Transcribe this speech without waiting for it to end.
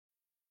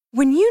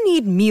When you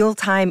need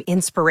mealtime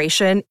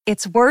inspiration,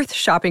 it's worth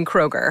shopping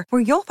Kroger,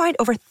 where you'll find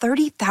over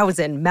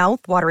 30,000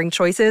 mouth-watering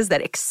choices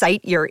that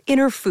excite your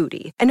inner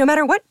foodie. And no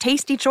matter what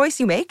tasty choice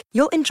you make,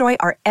 you'll enjoy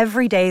our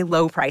everyday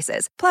low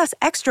prices, plus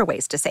extra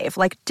ways to save,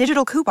 like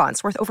digital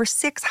coupons worth over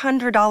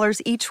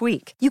 $600 each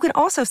week. You can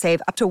also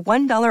save up to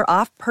 $1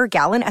 off per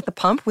gallon at the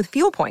pump with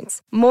fuel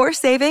points. More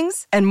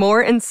savings and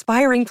more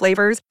inspiring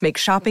flavors make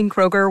shopping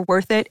Kroger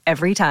worth it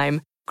every time.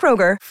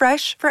 Kroger,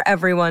 fresh for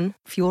everyone.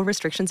 Fuel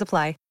restrictions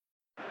apply.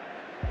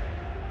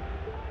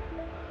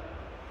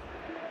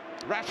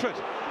 Rashford,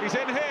 he's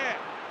in here,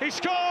 he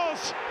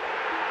scores!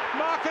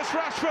 Marcus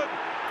Rashford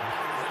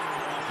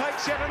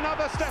takes yet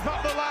another step up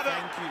the ladder.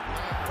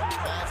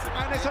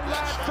 And it's a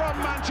lad from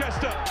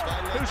Manchester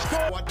who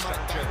scored.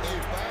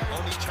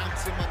 Only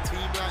chance in my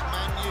team like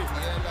Man U.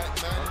 Yeah, like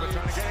Man U. We're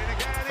trying to get in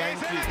again. Thank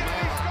you,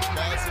 man.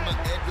 Bars in my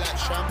head like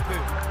shampoo.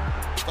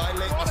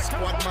 Violate my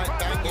squad, might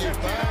bang you.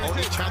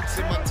 Only chance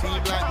in my team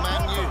like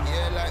Man U.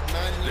 Yeah, like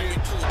Man U.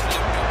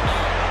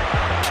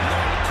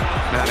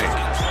 Manning.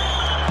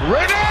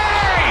 Ready!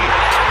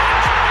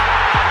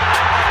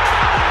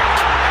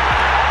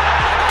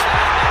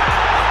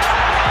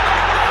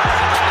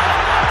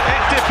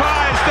 It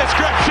defies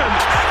description.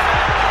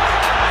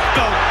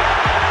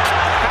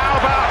 How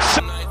about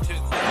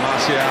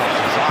Martial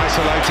is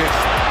isolated.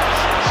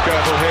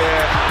 Skirtle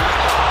here.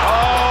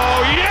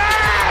 Oh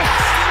yes!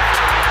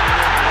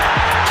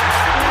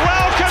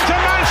 Welcome to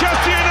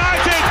Manchester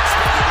United,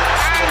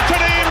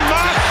 Anthony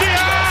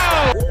Martial.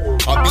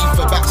 I beat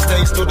for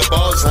backstage till the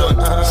bar's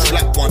done.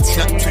 Slap one,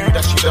 slap two,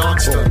 that she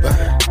danced on.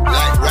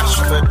 Like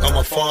Rashford, I'm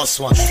a fast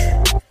one.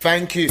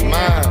 Thank you,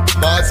 man.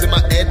 Bars in my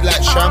head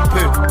like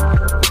shampoo.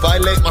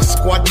 Violate my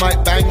squad,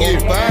 might bang you.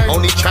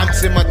 Only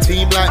champs in my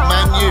team like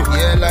Man U.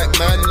 Yeah, like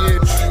Man U.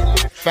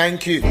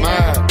 Thank you,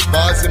 man.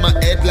 Bars in my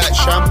head like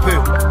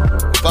shampoo.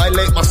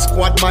 Violate my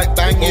squad, might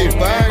bang you.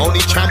 Only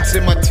champs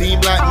in my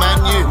team like Man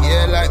U.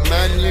 Yeah, like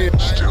Man U.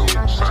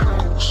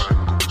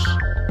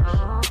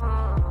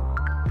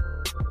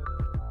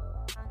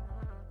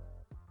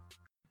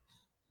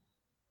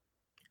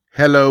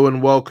 Hello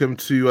and welcome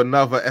to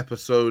another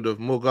episode of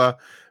Mugger,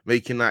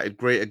 Make United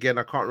Great Again.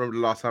 I can't remember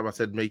the last time I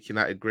said Make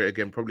United Great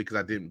Again, probably because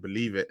I didn't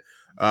believe it.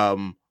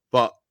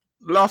 But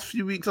last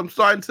few weeks,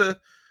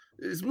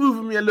 it's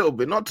moving me a little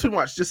bit. Not too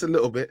much, just a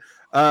little bit.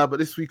 But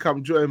this week,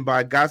 I'm joined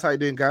by Gaz. How you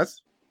doing,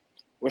 Gaz?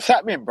 What's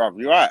happening, bruv?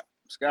 You all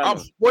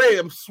right?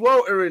 I'm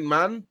sweltering,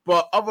 man.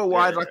 But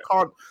otherwise,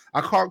 yeah.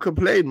 I can't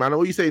complain, man.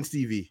 What are you saying,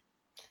 Stevie?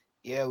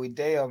 Yeah, we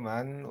there,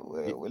 man.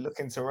 We're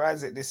looking to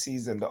rise it this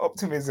season. The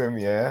optimism,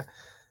 yeah.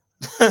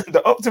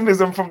 The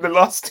optimism from the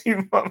last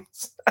 2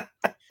 months.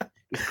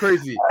 It's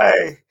crazy.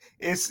 Hey,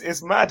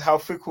 it's mad how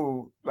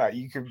fickle like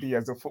you can be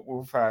as a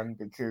football fan,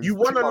 because you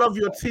want to love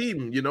your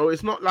team. You know,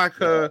 it's not like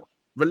a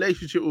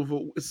relationship with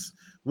a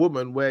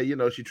woman where, you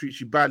know, she treats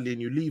you badly and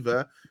you leave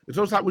her. It's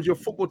also like with your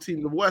football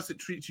team. The worse it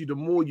treats you, the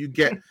more you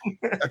get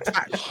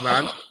attached,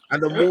 man,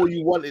 and the more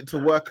you want it to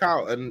work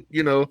out. And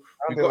you know,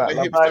 we got like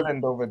the hipster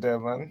Island over there,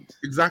 man.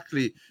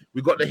 Exactly.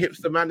 We got the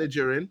hipster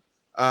manager in.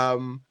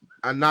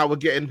 And now we're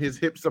getting his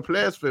hipster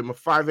players for him, a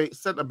 5'8"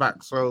 centre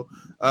back. So,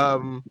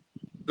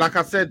 like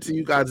I said to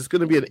you guys, it's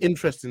going to be an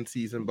interesting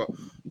season, but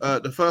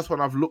the first one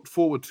I've looked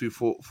forward to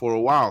for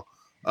a while.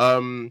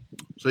 So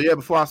yeah,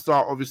 before I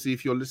start, obviously,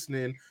 if you're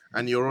listening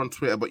and you're on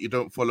Twitter but you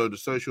don't follow the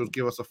socials,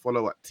 give us a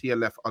follow at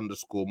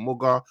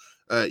TLF_Mugger.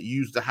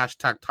 Use the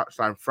hashtag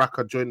Touchline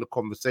Fracas. Join the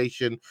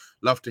conversation.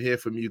 Love to hear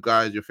from you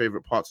guys, your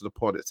favorite parts of the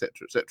pod,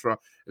 etc., etc.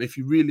 And if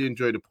you really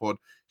enjoy the pod,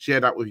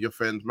 share that with your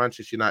friends,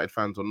 Manchester United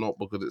fans or not,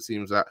 because it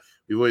seems that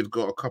we've always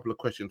got a couple of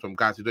questions from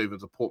guys who don't even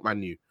support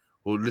Man U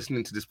or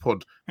listening to this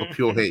pod for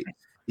pure hate.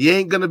 You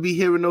ain't gonna be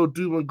hearing no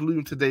doom and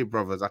gloom today,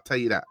 brothers. I tell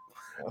you that.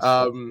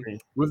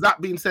 With that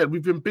being said,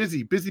 we've been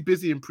busy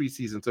in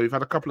pre-season. So we've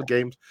had a couple of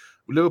games.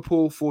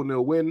 Liverpool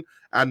 4-0 win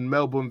and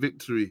Melbourne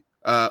victory,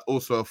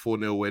 also a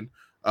 4-0 win.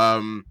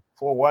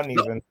 4-1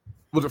 even.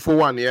 Was it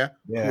 4-1?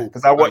 Yeah,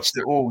 because I watched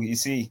it all. You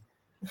see,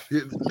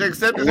 the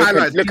extended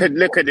highlights. Look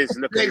at this.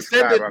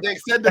 The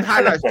extended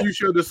highlights do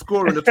show the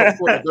score in the top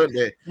corner, don't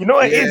they? You know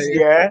what it is,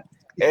 yeah.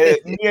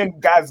 Me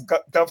and Gaz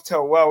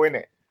dovetail well,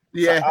 innit?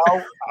 Yeah.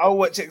 So I'll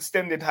watch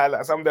extended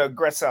highlights. I'm the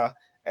aggressor,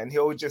 and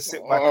he'll just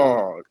sit back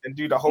and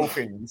do the whole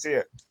thing. You see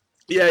it?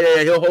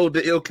 Yeah. He'll hold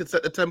it. He'll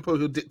set the tempo.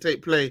 He'll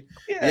dictate play.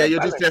 Yeah, you're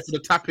balance. just there for the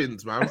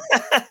tap-ins, man.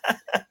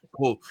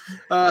 Cool.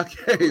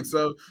 Okay,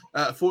 so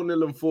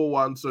 4-0 and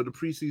 4-1. So the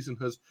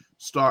preseason has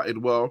started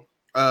well.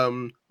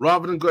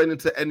 Rather than going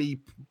into any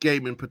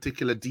game in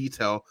particular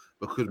detail,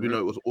 because we know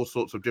it was all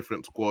sorts of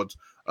different squads,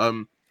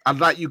 I'd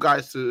like you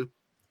guys to,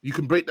 you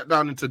can break that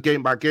down into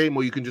game by game,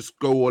 or you can just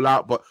go all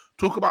out, but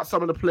talk about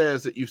some of the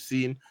players that you've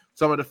seen,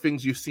 some of the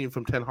things you've seen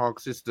from Ten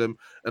Hag's system,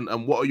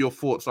 and what are your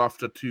thoughts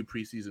after 2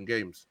 preseason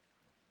games?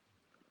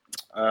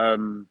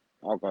 I'll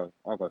go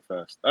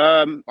first.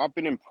 I've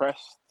been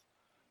impressed.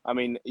 I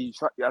mean,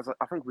 as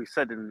I think we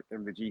said in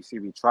the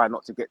GC, we try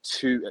not to get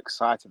too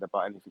excited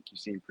about anything you've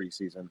seen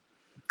pre-season.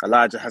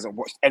 Elijah hasn't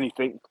watched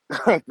anything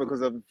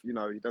because of, he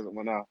doesn't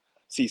want to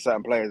see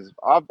certain players.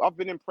 I've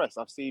been impressed.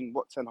 I've seen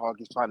what Ten Hag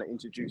is trying to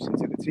introduce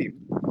into the team.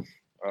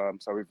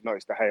 So we've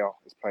noticed De Gea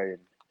is playing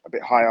a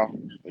bit higher.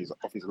 He's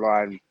off his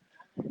line.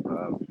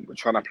 We're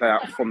trying to play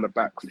out from the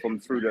back, from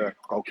through the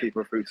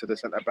goalkeeper through to the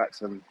centre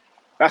backs, and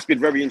that's been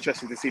very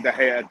interesting to see De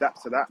Gea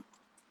adapt to that.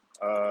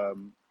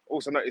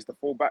 Also noticed the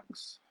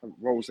fullbacks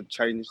roles have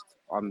changed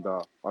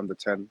under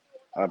 10.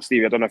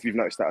 Stevie, I don't know if you've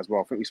noticed that as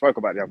well. I think we spoke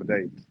about it the other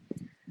day,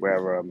 where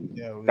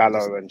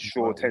Dalot and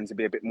Shaw tend to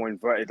be a bit more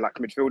inverted like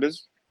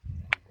midfielders,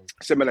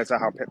 similar to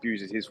how Pep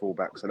uses his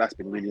fullback. So that's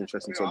been really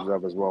interesting to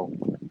observe as well.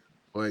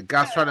 Boy,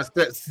 Gas trying to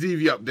set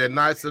Stevie up there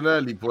nice and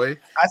early, boy.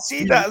 I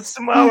see that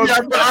smile.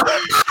 I'm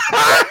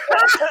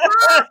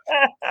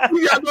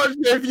not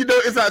sure if you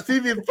noticed that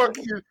Stevie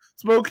fucking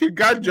smoking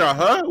ganja,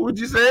 huh? Would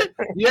you say?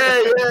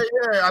 Yeah.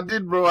 I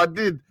did, bro. I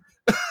did.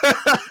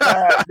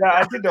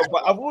 I did know,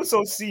 but I've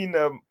also seen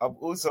the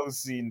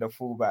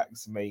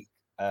fullbacks make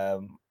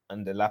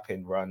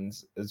underlapping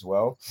runs as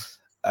well.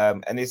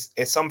 And it's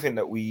something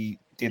that we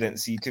didn't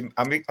see too.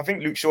 I mean, I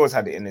think Luke Shaw's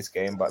had it in this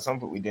game, but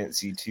something we didn't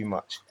see too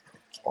much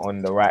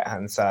on the right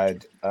hand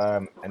side.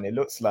 And it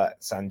looks like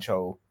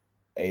Sancho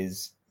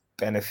is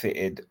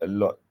benefited a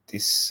lot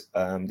this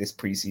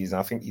preseason.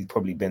 I think he's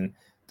probably been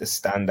the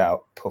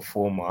standout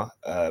performer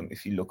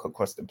if you look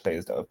across the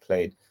players that have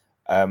played.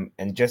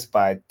 And just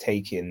by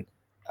taking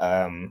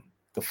the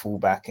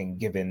fullback and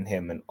giving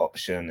him an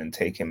option and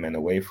taking men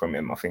away from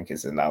him, I think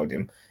it's allowed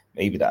him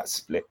maybe that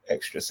split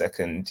extra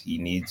second he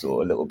needs,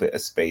 or a little bit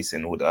of space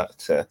in order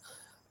to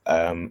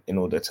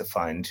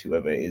find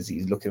whoever it is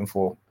he's looking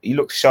for. He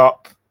looks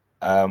sharp.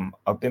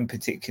 I've been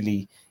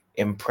particularly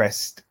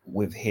impressed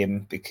with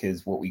him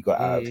because what we got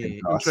out of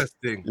him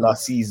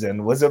last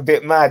season was a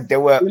bit mad. There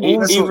were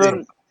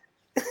even.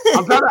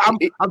 I'm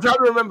trying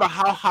to remember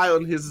how high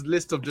on his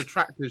list of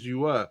detractors you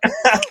were.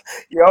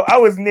 Yo, I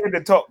was near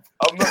the top.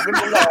 I'm not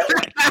gonna lie.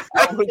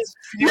 I was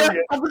furious.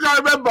 Yeah, I think I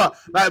remember.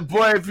 Like,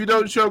 boy, if you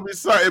don't show me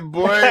something,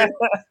 boy,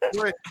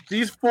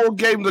 these 4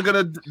 games are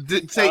gonna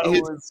dictate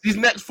these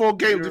next 4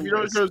 games. If you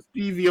don't show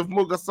Stevie of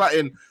Mugga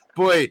something,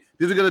 boy,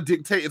 these are gonna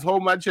dictate his whole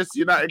Manchester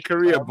United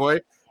career,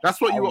 boy.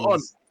 That's what you were on.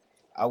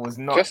 I was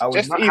not.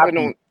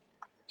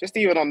 Just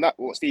even on that,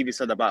 what Stevie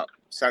said about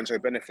Sancho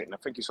benefiting, I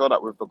think you saw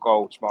that with the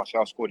goal which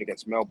Martial scored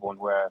against Melbourne,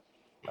 where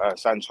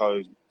Sancho,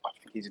 I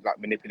think he's like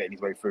manipulating his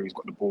way through. He's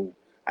got the ball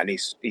and he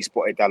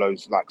spotted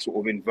Dalot's like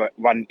sort of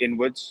run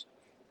inwards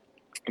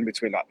in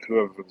between like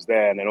whoever was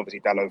there, and then obviously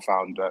Dalot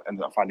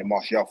ended up finding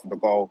Martial for the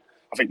goal.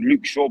 I think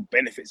Luke Shaw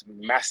benefits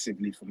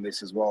massively from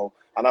this as well.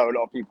 I know a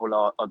lot of people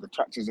are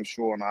detractors of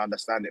Shaw, and I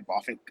understand it, but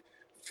I think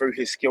through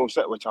his skill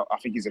set, which I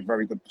think he's a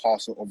very good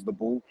passer of the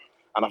ball.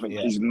 And I think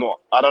he's not.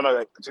 I don't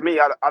know. To me,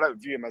 I don't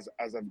view him as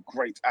a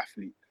great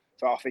athlete.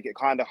 So I think it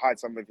kind of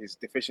hides some of his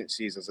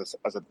deficiencies as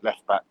a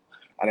left back,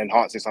 and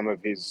enhances some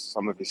of his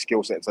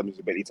skill set, some of his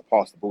ability to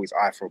pass the ball, his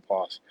eye for a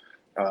pass.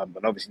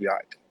 And obviously,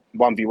 like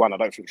 1v1, I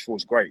don't think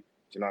Shaw's great.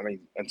 Do you know what I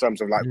mean? In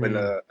terms of like when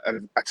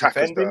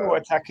attackers defending or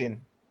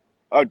attacking.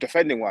 Oh,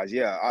 defending wise,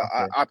 yeah.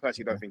 Okay. I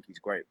personally don't think he's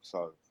great.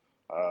 So,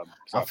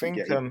 I think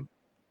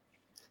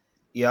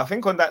I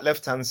think on that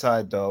left hand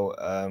side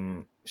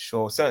though.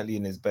 Sure, certainly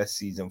in his best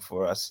season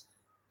for us.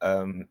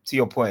 To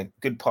your point,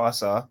 good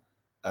passer.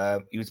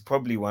 He was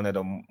probably one of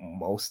the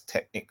most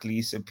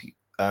technically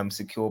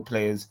secure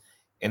players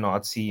in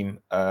our team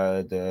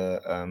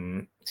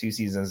the 2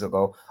 seasons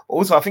ago.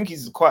 Also, I think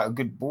he's quite a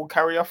good ball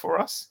carrier for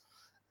us.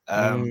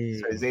 So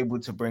he's able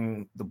to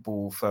bring the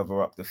ball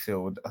further up the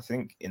field, I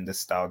think, in the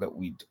style that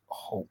we'd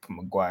hope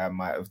Maguire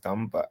might have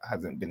done, but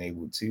hasn't been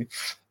able to.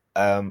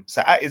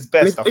 So at his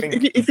best, I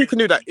think if you can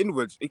do that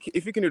inwards,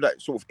 if you can do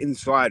that sort of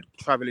inside,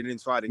 traveling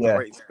inside and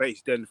creating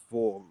space, then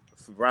for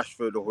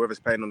Rashford or whoever's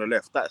playing on the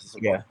left, that's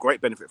a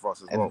great benefit for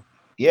us as well.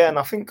 Yeah, and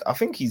I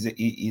think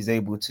he's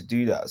able to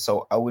do that.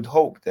 So I would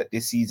hope that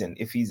this season,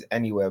 if he's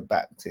anywhere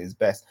back to his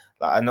best,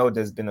 like I know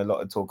there's been a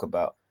lot of talk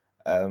about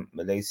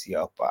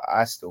Malaysia, but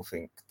I still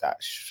think that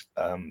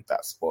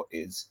that spot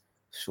is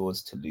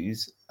Shaw's to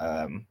lose.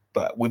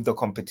 But with the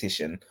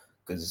competition,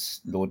 because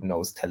Lord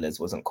knows Tellers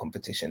wasn't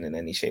competition in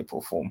any shape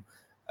or form.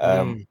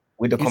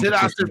 With the competition,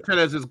 you said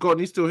Tellers is gone.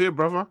 He's still here,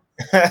 brother.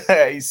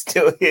 He's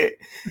still here.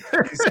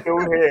 He's still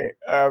here.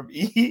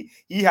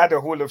 He had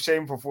a Hall of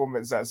Shame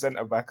performance at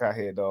centre back out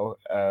here, though.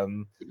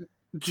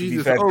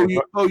 Jesus.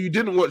 You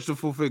didn't watch the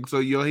full thing, so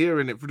you're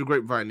hearing it through the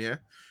grapevine, yeah?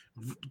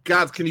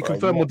 Guys, can you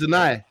confirm or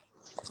deny?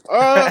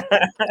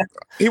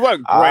 He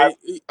wasn't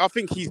great. I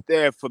think he's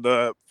there for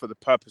the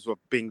purpose of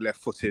being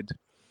left-footed.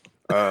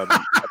 And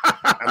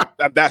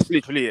that's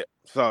literally it.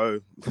 So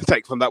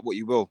take from that what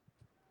you will.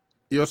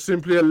 You're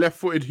simply a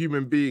left-footed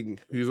human being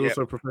who's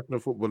also a professional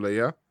footballer,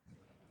 yeah?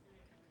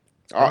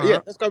 Yeah,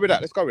 let's go with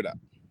that.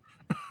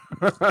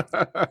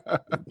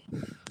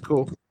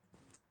 Cool.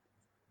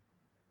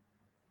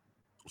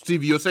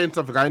 Stevie, you're saying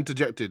something. I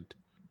interjected.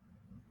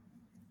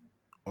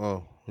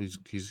 Oh, he's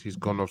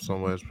gone off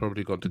somewhere. He's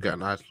probably gone to get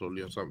an ice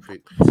lolly or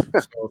something.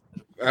 So,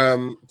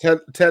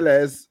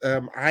 Tellez,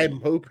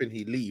 I'm hoping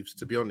he leaves,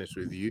 to be honest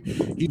with you.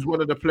 He's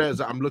one of the players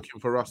that I'm looking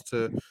for us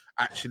to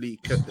actually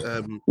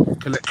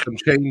collect some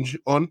change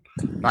on.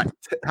 Like,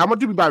 how much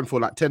did we buy him for?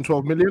 Like 10,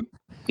 12 million?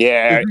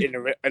 Yeah, in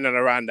and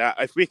around that.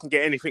 If we can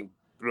get anything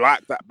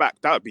like that back,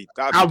 I'll be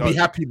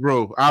happy,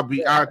 bro. I'll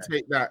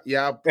take that.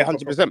 Yeah,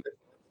 100%.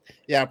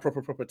 Yeah,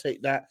 proper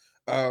take that.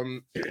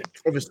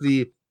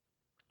 Obviously,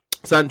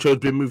 Sancho's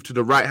been moved to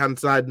the right-hand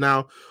side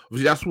now.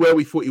 Obviously, that's where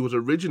we thought he was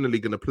originally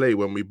going to play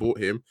when we bought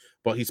him,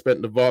 but he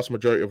spent the vast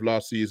majority of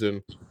last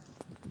season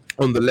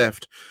on the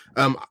left.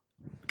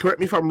 Correct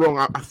me if I'm wrong.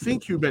 I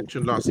think you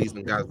mentioned last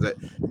season, guys, that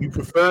you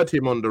preferred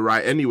him on the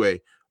right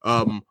anyway.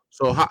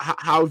 So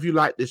how have you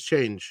liked this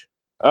change?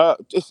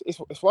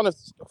 It's one of,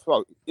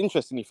 well,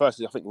 interestingly,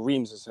 firstly, I think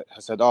Reams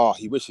has said,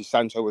 he wishes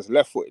Sancho was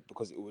left-footed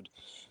because it would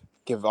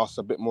give us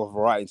a bit more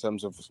variety in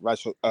terms of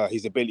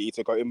his ability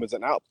to go inwards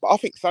and out. But I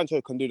think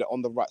Sancho can do that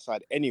on the right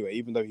side anyway,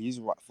 even though he's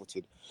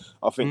right-footed.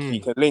 I think he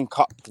can link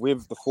up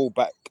with the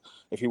fullback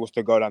if he was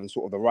to go down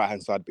sort of the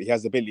right-hand side, but he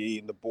has the ability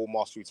in the ball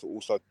mastery to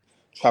also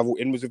travel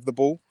inwards with the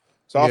ball.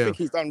 So I think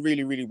he's done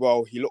really, really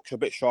well. He looks a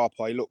bit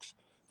sharper. He looks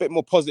a bit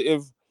more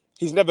positive.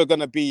 He's never going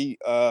to be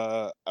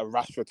a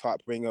Rashford type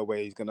winger where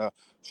he's going to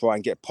try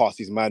and get past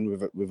his man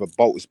with a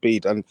bolt of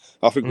speed. And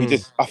I think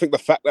I think the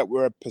fact that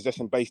we're a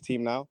possession-based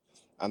team now,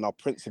 and our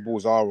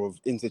principles are of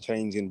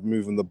interchanging,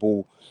 moving the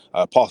ball,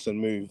 pass and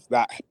move,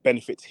 that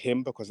benefits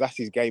him because that's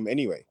his game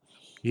anyway.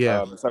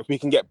 Yeah. So if we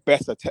can get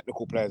better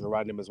technical players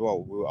around him as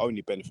well, we'll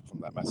only benefit from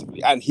that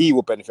massively. And he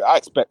will benefit. I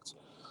expect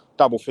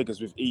double figures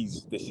with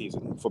ease this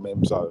season from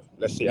him. So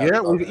let's see.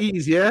 With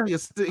ease, yeah. You're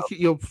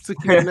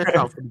sticking your neck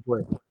out for the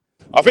boy.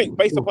 I think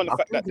based upon the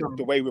fact that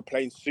the way we're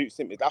playing suits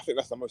him, I think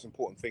that's the most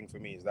important thing for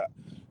me is that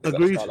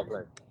style of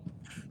play.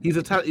 He's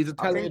a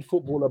talented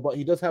footballer, but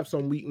he does have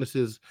some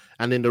weaknesses,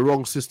 and in the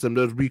wrong system,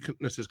 those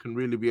weaknesses can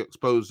really be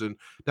exposed, and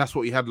that's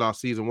what he had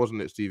last season,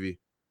 wasn't it, Stevie?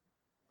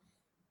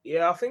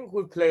 Yeah, I think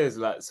with players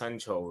like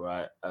Sancho,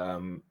 right?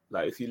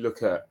 Like if you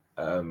look at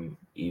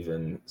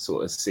even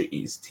sort of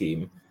City's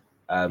team,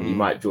 you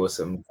might draw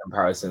some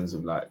comparisons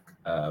with like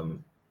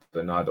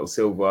Bernardo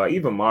Silva.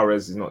 Even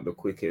Mahrez is not the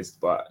quickest,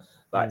 but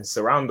like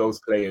surround those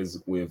players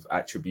with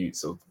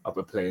attributes of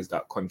other players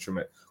that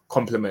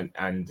complement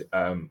and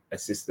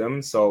assist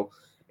them. So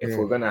if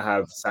we're gonna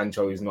have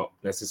Sancho who's not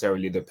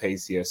necessarily the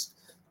paciest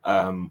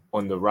on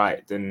the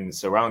right, then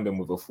surround him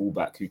with a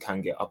fullback who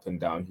can get up and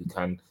down, who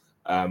can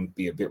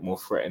be a bit more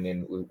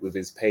threatening with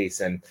his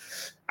pace. And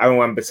Aaron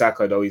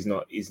Wan-Bissaka, though he's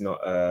not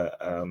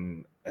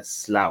a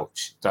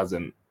slouch,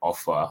 doesn't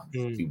offer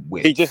the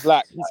width. He just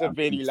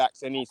severely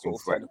lacks any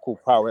sort of technical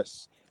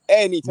prowess.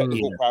 Any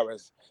technical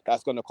prowess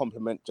that's going to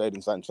complement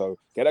Jadon Sancho.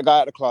 Get a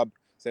guy at the club,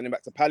 send him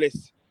back to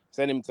Palace,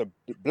 send him to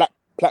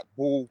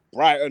Blackpool,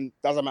 Brighton,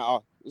 doesn't matter.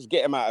 Just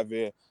get him out of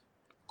here.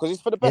 Because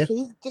he's for the best.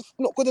 He's just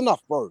not good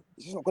enough, bro.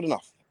 He's just not good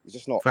enough. He's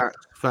just not.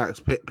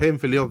 Facts.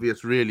 Painfully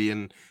obvious, really.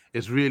 And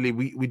it's really,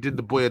 we did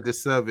the boy a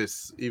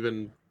disservice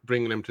even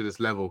bringing him to this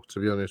level, to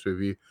be honest with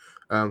you.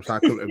 So I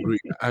couldn't agree.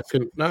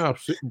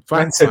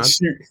 Facts, man.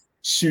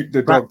 Shoot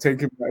the dog,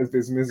 take him out of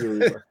this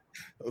misery.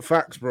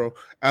 Facts, bro.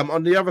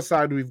 On the other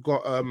side, we've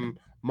got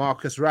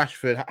Marcus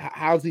Rashford.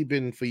 How's he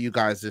been for you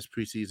guys this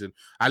preseason?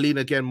 I lean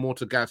again more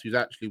to Gaz, who's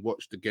actually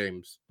watched the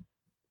games.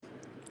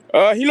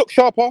 He looks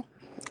sharper.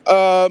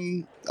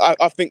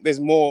 I think there's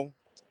more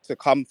to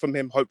come from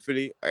him.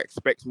 Hopefully, I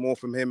expect more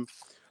from him.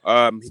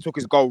 He took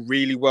his goal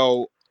really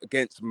well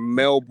against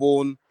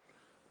Melbourne.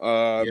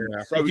 I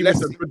think he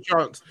missed a good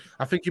chance.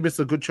 I think he missed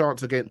a good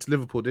chance against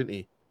Liverpool, didn't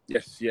he?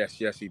 Yes,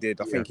 he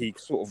did. I think he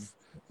sort of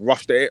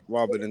rushed at it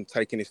rather than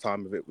taking his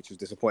time with it, which was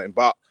disappointing.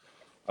 But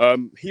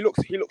he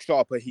looks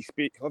sharper.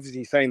 Obviously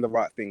he's saying the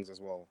right things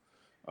as well.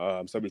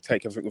 So we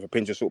take everything with a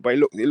pinch of salt. But it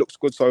looks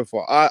good so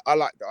far. I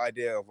like the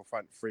idea of a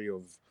front three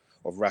of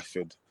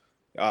Rashford.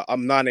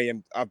 I'm 9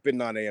 a.m. I've been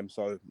 9 a.m.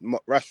 So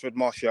Rashford,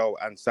 Martial,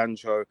 and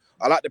Sancho.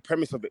 I like the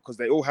premise of it because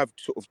they all have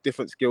sort of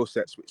different skill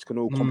sets which can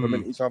all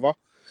complement each other.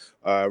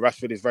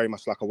 Rashford is very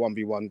much like a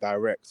 1v1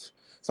 direct,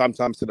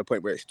 sometimes to the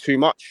point where it's too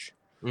much.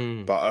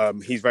 But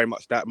he's very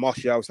much that.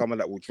 Martial, someone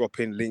that will drop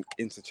in, link,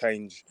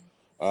 interchange.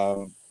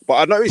 But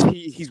I noticed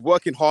he's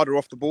working harder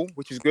off the ball,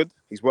 which is good.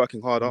 He's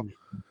working harder.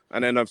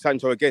 And then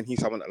Sancho, again,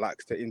 he's someone that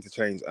likes to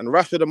interchange. And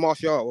Rashford and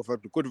Martial have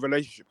a good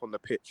relationship on the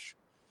pitch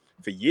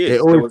for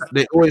years.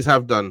 They always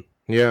have done.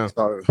 Yeah.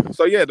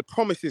 So yeah, the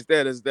promise is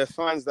there. There's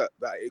signs that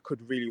it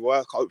could really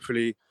work.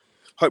 Hopefully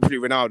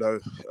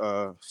Ronaldo,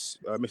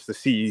 Mr.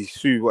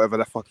 C, whatever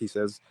the fuck he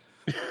says.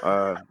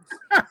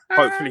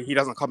 Hopefully he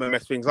doesn't come and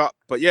mess things up.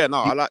 But yeah, no,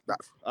 I like that.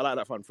 I like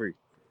that front three.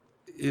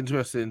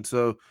 Interesting.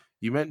 So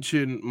you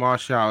mentioned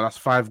Martial. That's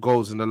 5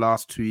 goals in the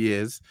last 2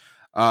 years.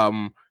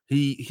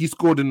 He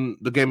scored in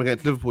the game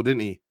against Liverpool,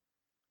 didn't he?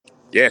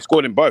 Yeah,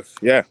 scored in both.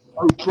 Yeah,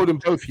 scored in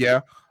both. Yeah.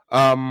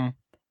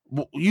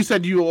 You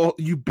said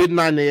you've been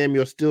 9 a.m.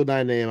 You're still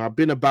 9 a.m. I've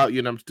been about you,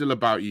 and I'm still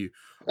about you.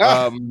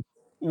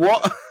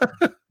 What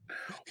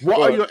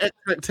are your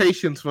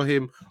expectations for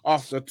him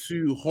after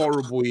 2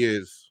 horrible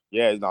years?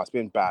 Yeah, no, it's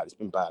been bad.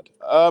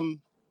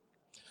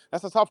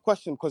 That's a tough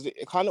question because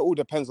it kind of all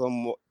depends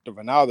on what the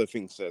Ronaldo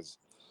thing says.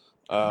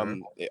 I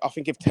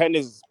think if 10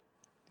 is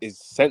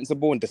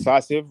sensible and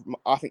decisive,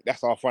 I think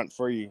that's our front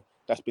three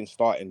that's been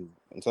starting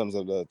in terms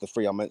of the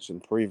three I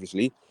mentioned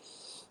previously.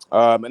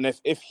 And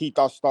if he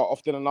does start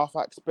often enough,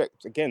 I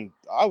expect, again,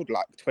 I would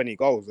like 20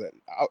 goals.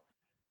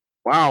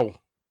 Wow.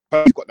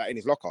 He's got that in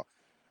his locker.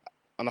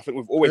 And I think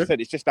we've always said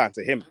it's just down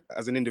to him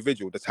as an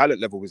individual. The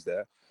talent level is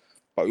there,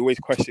 but we always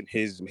question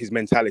his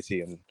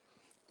mentality. And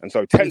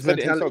so 10 his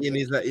mentality and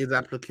his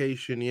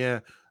application, yeah.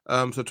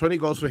 So 20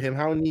 goals for him.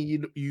 How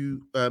many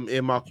you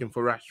earmarking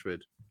for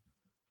Rashford?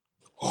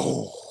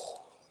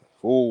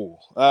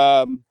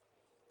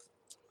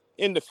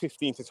 In the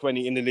 15 to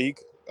 20 in the league.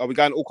 Are we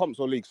going all comps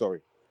or league?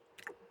 Sorry.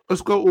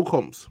 Let's go all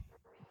comps.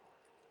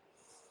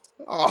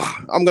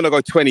 I'm going to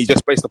go 20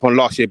 just based upon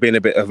last year being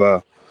a bit of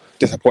a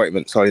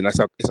disappointment. So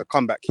it's a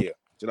comeback here.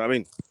 Do you know what I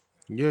mean?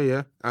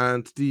 Yeah.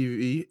 And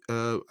Stevie,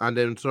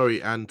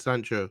 and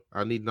Sancho.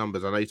 I need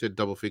numbers. I know you said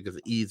double figures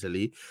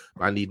easily,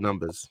 but I need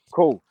numbers.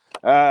 Cool.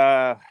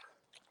 10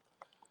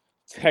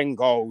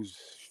 goals,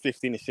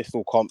 15 assists,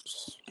 all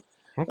comps.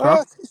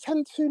 Okay. It's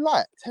 10 too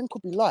light. 10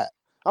 could be light.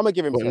 I'm going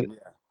to give him 10. Yeah.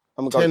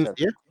 I'm going to go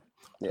 10.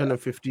 Yeah? 10 and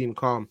 15,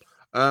 calm.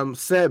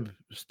 Seb,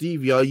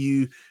 Stevie, are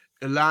you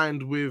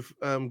aligned with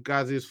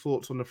Gaz's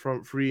thoughts on the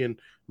front three and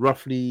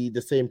roughly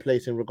the same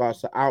place in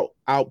regards to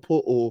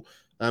output, or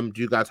do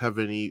you guys have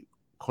any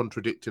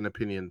contradicting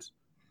opinions?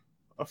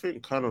 I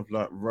think kind of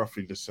like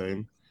roughly the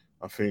same.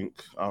 I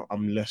think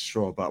I'm less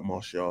sure about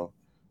Martial.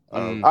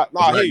 I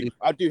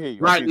do hear you.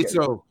 Rightly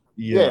so.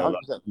 Yeah,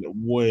 like,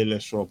 way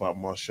less sure about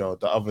Martial.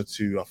 The other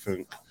two, I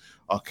think,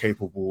 are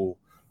capable.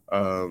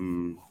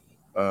 And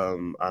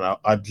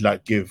I'd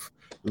like give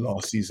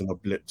last season a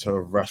blip to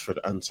Rashford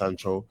and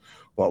Sancho,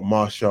 but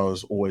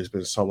Martial's always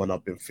been someone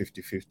I've been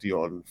 50-50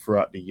 on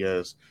throughout the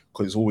years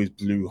because it's always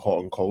blue,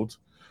 hot and cold,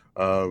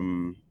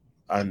 and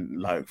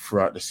like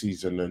throughout the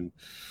season. And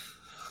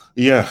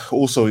yeah,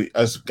 also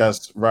as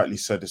Gaz rightly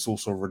said, it's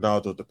also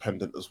Ronaldo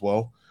dependent as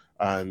well.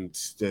 And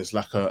there's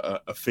like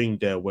a thing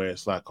there where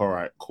it's like, all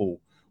right,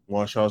 cool.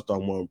 Martial's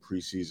done well in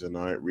preseason.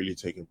 I ain't really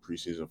taking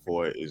preseason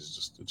for it.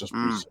 It's just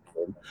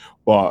preseason.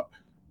 But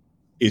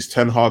is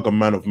Ten Hag a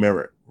man of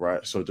merit,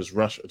 right? So does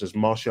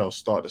Martial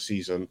start the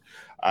season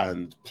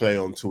and play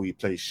until he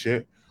plays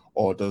shit?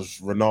 Or does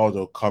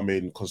Ronaldo come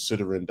in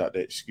considering that the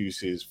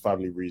excuse is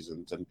family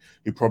reasons? And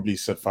he probably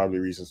said family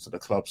reasons to the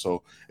club.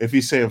 So if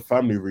he's saying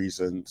family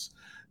reasons,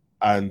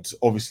 and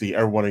obviously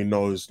everyone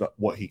knows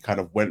what he kind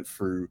of went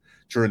through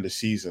during the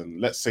season,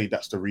 let's say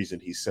that's the reason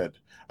he said,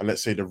 and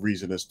let's say the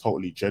reason is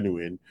totally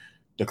genuine,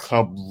 the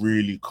club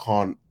really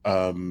can't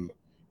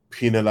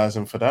penalize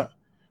him for that.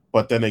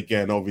 But then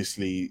again,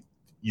 obviously,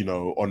 you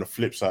know, on the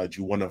flip side,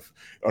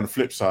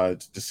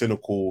 the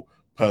cynical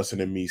person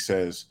in me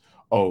says,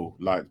 oh,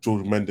 like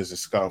George Mendes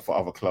is scouting for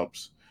other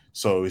clubs.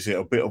 So is it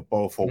a bit of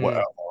both or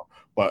whatever?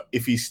 But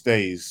if he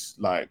stays,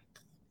 like,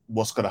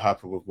 what's going to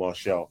happen with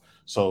Martial?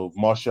 So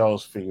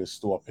Martial's thing is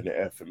still up in the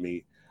air for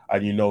me.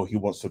 And you know he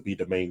wants to be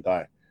the main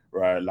guy,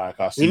 right? Like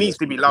he needs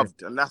to be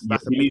loved, and that's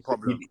a big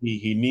problem.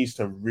 He needs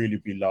to really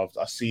be loved.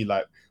 I see,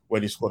 like,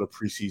 when he scored a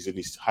preseason,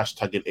 he's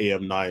hashtagging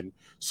AM9.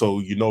 So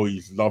you know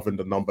he's loving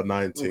the number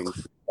 9 thing.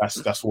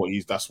 That's what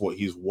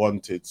he's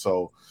wanted.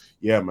 So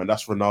yeah, man,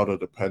 that's Ronaldo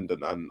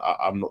dependent, and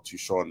I'm not too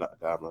sure on that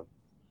guy,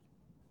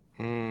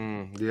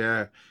 man.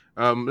 Yeah.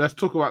 Let's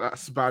talk about that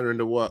spanner in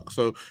the work.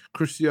 So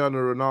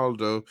Cristiano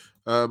Ronaldo,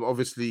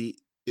 obviously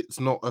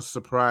it's not a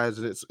surprise,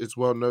 and it's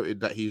well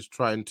noted that he's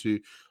trying to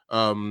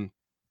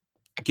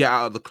get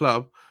out of the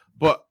club,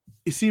 but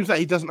it seems like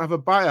he doesn't have a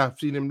buyer. I've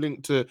seen him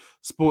linked to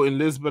Sporting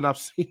Lisbon. I've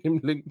seen him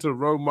linked to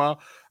Roma.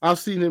 I've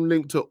seen him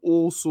linked to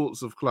all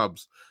sorts of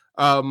clubs.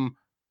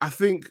 I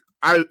think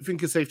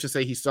it's safe to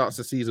say he starts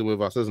the season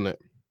with us, isn't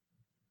it?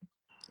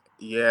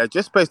 Yeah,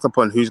 just based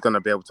upon who's going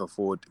to be able to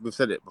afford. We've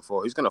said it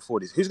before. Who's going to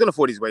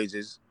afford his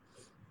wages?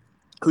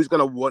 Who's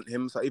going to want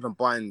him? So even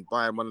Bayern,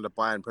 one of the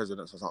Bayern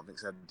presidents or something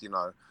said, you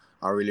know,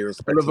 I really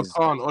respect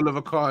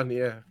Oliver Kahn,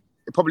 yeah.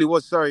 It probably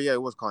was. Sorry, yeah,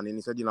 it was Kahn. And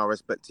he said, you know, I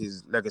respect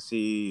his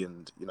legacy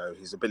and, you know,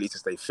 his ability to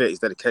stay fit, his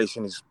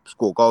dedication, his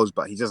score goals,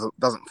 but he just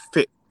doesn't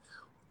fit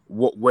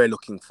what we're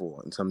looking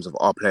for in terms of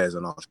our players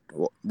and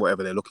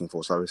whatever they're looking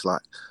for. So it's like,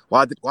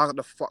 why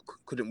the fuck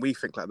couldn't we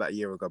think like that a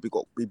year ago?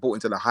 We bought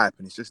into the hype,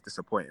 and it's just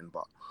disappointing.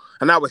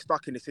 And now we're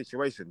stuck in this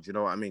situation. Do you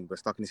know what I mean? We're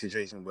stuck in a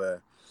situation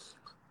where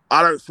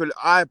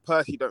I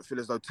personally don't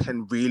feel as though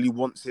 10 really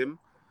wants him.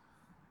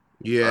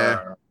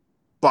 Yeah.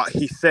 But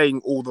he's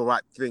saying all the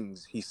right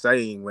things. He's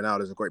saying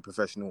Ronaldo's a great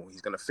professional.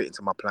 He's going to fit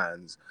into my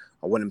plans.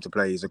 I want him to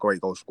play. He's a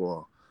great goal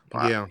scorer.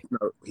 But yeah, you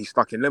know, he's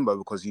stuck in limbo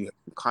because you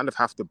kind of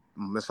have to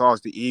massage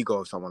the ego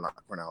of someone like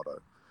Ronaldo.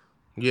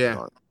 Yeah.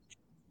 Right.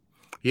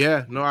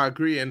 Yeah, no, I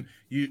agree. And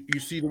you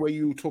see the way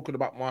you were talking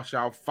about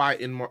Martial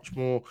fighting much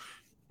more.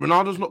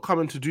 Ronaldo's not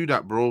coming to do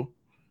that, bro.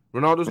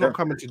 Ronaldo's not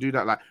coming to do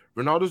that. Like,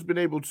 Ronaldo's been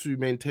able to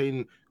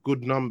maintain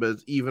good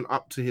numbers even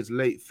up to his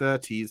late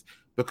 30s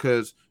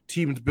because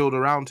teams build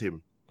around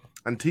him.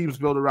 And teams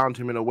build around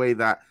him in a way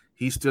that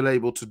he's still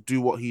able to do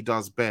what he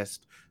does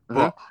best.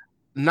 But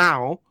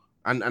now,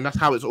 and that's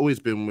how it's always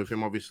been with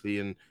him, obviously,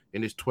 in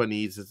his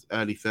 20s, his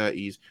early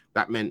 30s,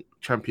 that meant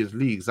Champions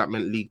Leagues, that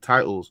meant league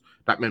titles,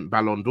 that meant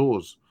Ballon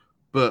d'Ors.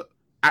 But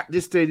at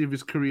this stage of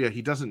his career,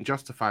 he doesn't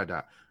justify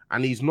that.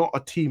 And he's not a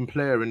team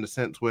player in the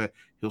sense where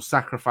he'll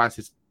sacrifice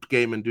his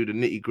game and do the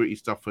nitty-gritty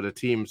stuff for the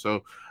team.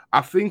 So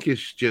I think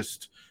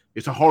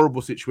it's a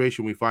horrible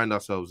situation we find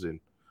ourselves in.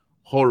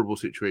 Horrible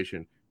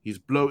situation. He's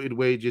bloated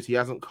wages. He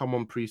hasn't come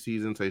on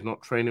pre-season, so he's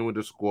not training with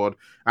the squad,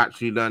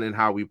 actually learning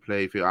how we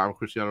play. If I'm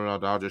Cristiano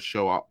Ronaldo, I'll just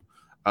show up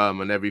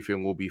and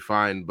everything will be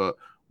fine. But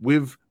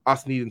with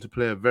us needing to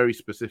play a very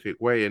specific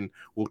way, and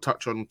we'll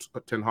touch on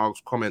Ten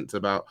Hag's comments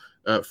about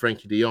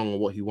Frankie de Jong and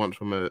what he wants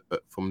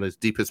from his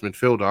deepest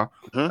midfielder.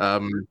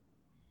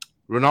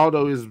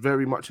 Ronaldo is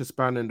very much a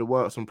span in the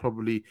works, and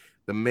probably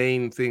the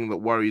main thing that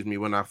worries me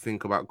when I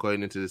think about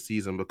going into the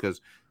season,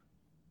 because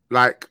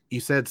like you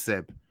said,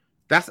 Seb,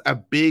 that's a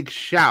big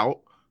shout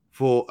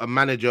for a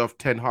manager of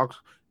Ten Hag,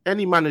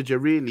 any manager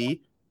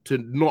really, to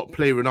not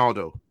play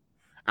Ronaldo.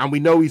 And we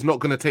know he's not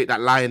going to take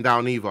that lying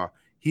down either.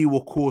 He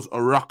will cause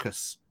a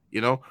ruckus,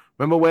 you know?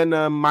 Remember when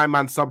my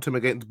man subbed him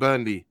against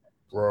Burnley?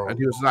 Bro. And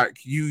he was like,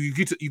 you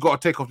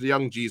got to take off the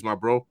young G's, my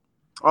bro.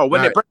 Oh,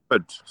 when they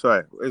Brentford.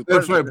 Sorry.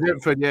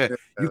 Brentford, yeah.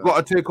 You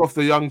got to take off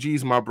the young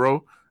G's, my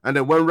bro. And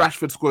then when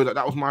Rashford scored,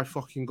 that was my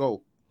fucking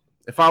goal.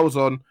 If I was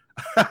on,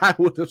 I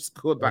would have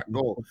scored that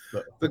goal.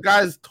 The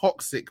guy's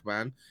toxic,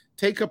 man.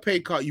 Take a pay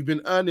cut. You've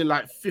been earning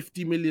like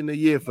 50 million a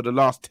year for the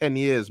last 10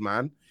 years,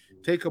 man.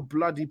 Take a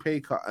bloody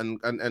pay cut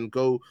and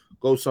go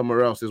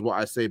somewhere else is what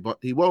I say. But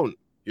he won't,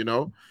 you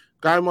know.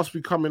 Guy must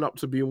be coming up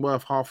to being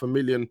worth half a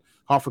billion,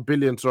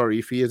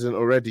 if he isn't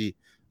already.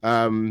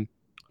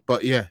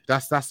 But yeah,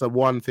 that's the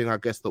one thing I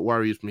guess that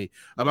worries me.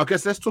 I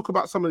guess let's talk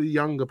about some of the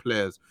younger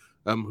players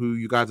who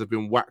you guys have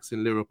been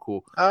waxing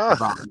lyrical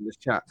about in this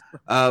chat.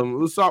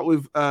 We'll start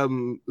with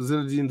Zinedine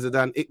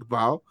Zidane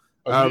Iqbal.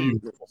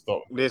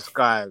 This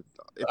guy,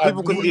 if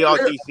people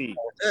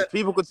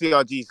could see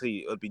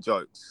RGC, it would be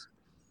jokes.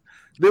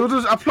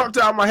 I plucked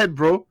it out of my head,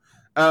 bro.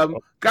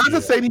 Guys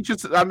are saying he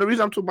should. And the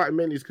reason I'm talking about him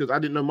mainly is because I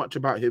didn't know much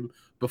about him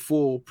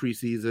before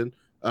preseason.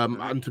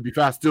 And to be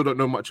fair, I still don't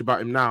know much about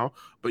him now.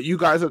 But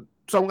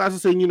some guys are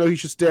saying, you know, he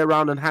should stay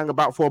around and hang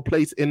about for a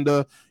place in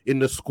the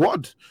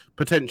squad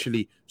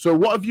potentially. So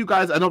what have you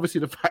guys? And obviously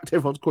the fact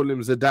everyone's calling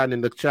him Zidane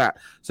in the chat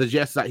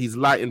suggests that he's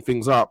lighting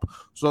things up.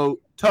 So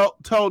tell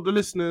the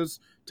listeners,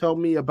 tell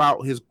me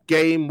about his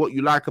game, what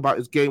you like about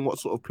his game, what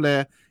sort of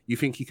player you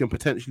think he can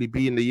potentially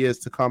be in the years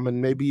to come,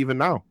 and maybe even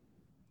now.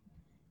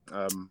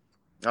 I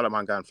don't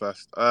mind going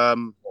first.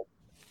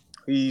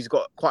 He's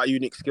got quite a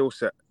unique skill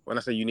set. When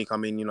I say unique, I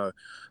mean, you know,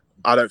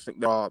 I don't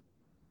think there are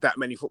that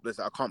many footballers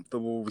that are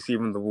comfortable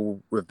receiving the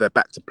ball with their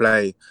back to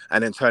play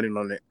and then turning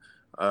on it.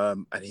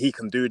 And he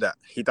can do that.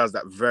 He does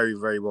that very,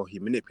 very well. He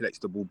manipulates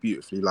the ball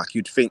beautifully. Like,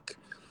 you'd think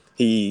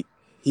he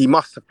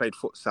must have played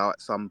futsal at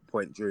some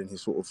point during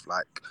his sort of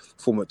like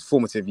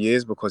formative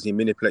years, because he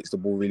manipulates the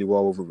ball really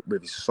well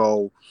with his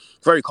soul.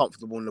 Very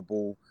comfortable in the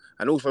ball.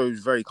 And also he's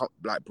very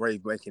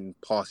brave making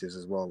passes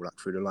as well, like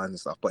through the lines and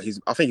stuff. But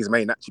I think his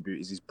main attribute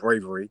is his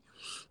bravery,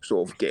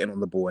 sort of getting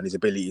on the ball, and his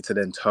ability to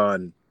then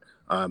turn,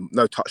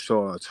 no touch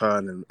or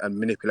turn and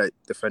manipulate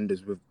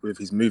defenders with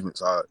his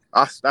movements.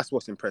 That's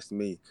what's impressed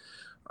me.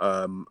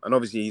 And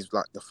obviously he's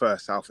like the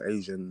first South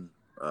Asian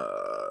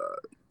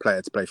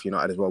player to play for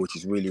United as well, which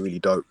is really, really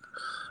dope.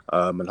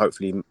 And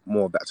hopefully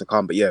more of that to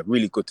come. But yeah,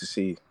 really good to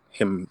see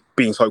him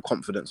being so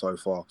confident so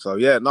far. So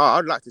yeah, no,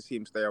 I'd like to see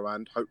him stay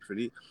around,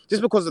 hopefully,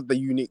 just because of the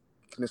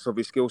uniqueness of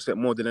his skill set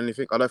more than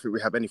anything. I don't think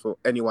we have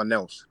anyone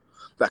else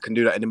that can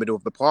do that in the middle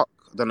of the park.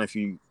 I don't know if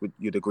you'd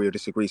agree or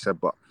disagree, Seb,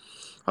 but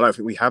I don't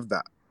think we have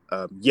that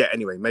yet.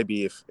 Anyway,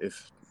 maybe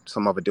if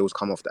some other deals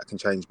come off, that can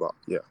change. But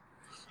yeah,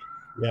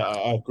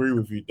 I agree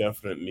with you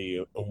definitely.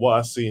 And what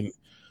I've seen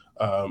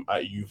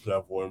at youth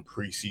level and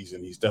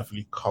pre-season, he's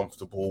definitely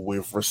comfortable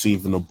with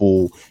receiving the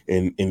ball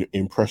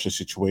in pressure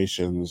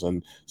situations,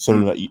 and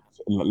something that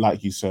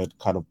like you said,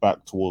 kind of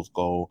back towards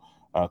goal,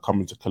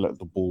 coming to collect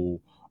the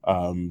ball.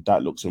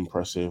 That looks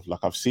impressive. Like,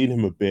 I've seen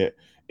him a bit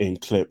in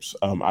clips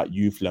at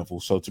youth level.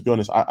 So to be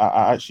honest,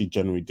 I actually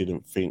generally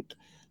didn't think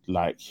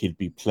like he'd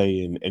be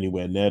playing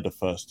anywhere near the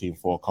first team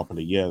for a couple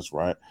of years,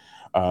 right?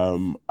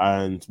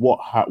 And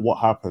what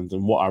happens,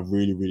 and what I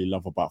really, really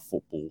love about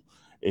football,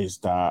 is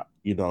that,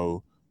 you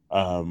know,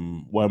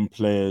 when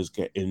players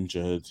get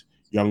injured,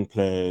 young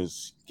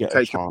players get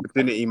a chance.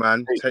 Opportunity,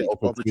 man. Take the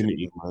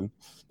opportunity, man.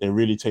 They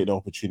really take the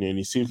opportunity, and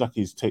he seems like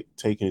he's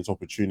taking his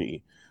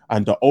opportunity.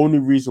 And the only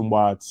reason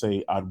why I'd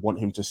say I'd want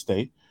him to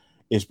stay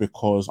is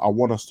because I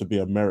want us to be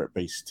a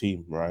merit-based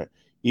team, right?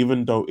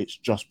 Even though it's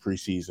just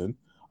pre-season,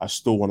 I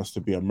still want us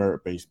to be a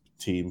merit-based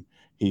team.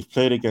 He's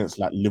played against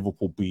like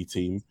Liverpool B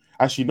team.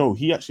 Actually, no,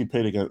 he actually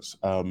played against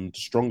the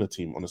stronger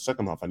team on the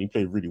second half, and he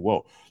played really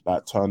well.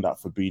 Like, turned out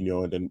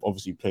Fabinho, and then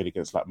obviously played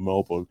against like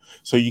Melbourne.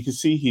 So you can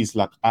see he's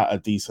like at a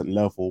decent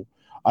level.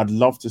 I'd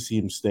love to see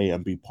him stay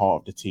and be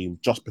part of the team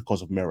just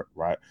because of merit,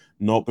 right?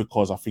 Not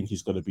because I think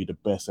he's going to be the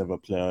best ever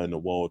player in the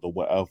world or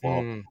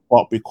whatever,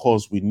 but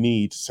because we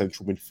need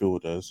central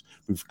midfielders.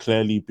 We've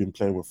clearly been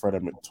playing with Fred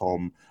and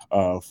McTom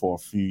for a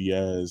few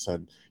years,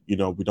 and we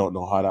don't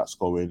know how that's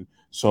going.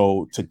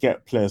 So to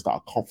get players that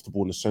are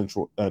comfortable in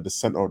the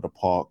center of the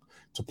park,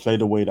 to play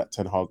the way that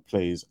Ten Hag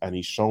plays, and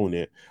he's shown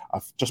it.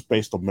 Just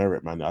based on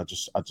merit, man. I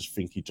just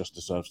think he just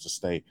deserves to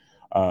stay.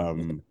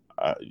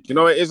 You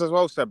know what it is as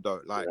well, Seb, though?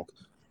 Like,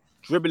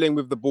 dribbling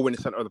with the ball in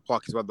the centre of the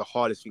park is one of the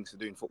hardest things to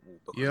do in football,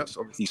 because it's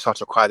obviously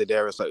such a crowded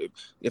area. So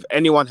if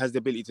anyone has the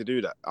ability to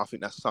do that, I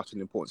think that's such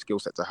an important skill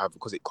set to have,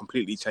 because it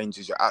completely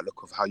changes your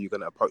outlook of how you're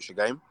going to approach the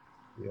game.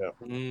 Yeah.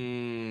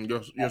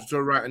 You're so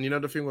right.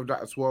 And the thing with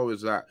that as well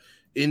is that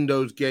in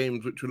those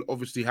games, which will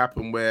obviously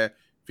happen where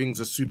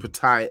things are super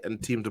tight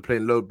and teams are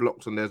playing low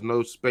blocks and there's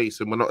no space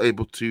and we're not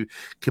able to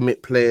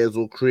commit players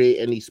or create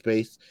any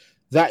space,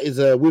 that is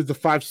with the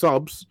 5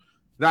 subs,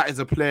 that is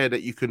a player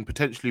that you can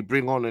potentially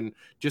bring on and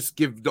just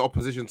give the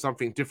opposition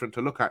something different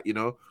to look at.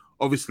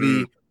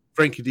 Obviously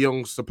Frankie de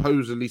Jong's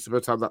supposed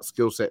to have that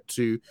skill set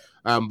too,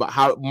 but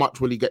how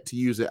much will he get to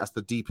use it as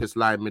the deepest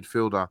line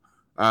midfielder?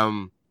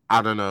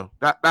 I don't know.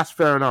 That's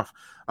fair enough.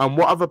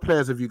 What other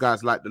players have you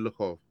guys liked the look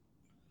of?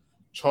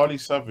 Charlie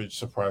Savage,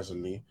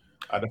 surprisingly.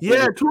 Talk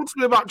to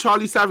me about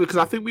Charlie Savage, because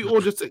I think we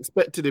all just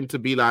expected him to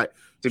be like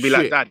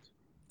like dad.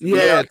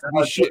 Yeah, to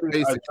be shit,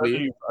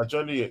 basically. I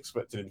generally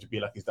expected him to be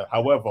like his dad.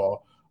 However,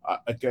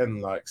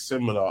 again, like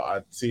similar,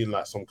 I'd seen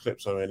like some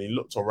clips of him and he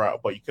looked alright,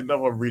 but you can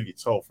never really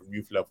tell from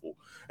youth level.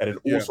 And then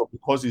also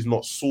because he's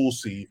not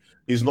saucy,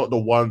 he's not the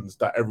ones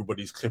that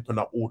everybody's clipping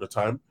up all the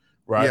time.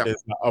 Right,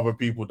 there's like other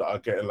people that are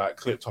getting like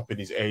clipped up in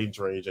his age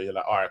range, and you're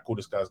like, all right, cool,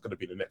 this guy's going to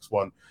be the next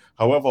one.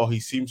 However,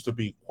 he seems to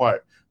be quite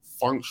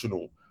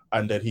functional,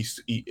 and then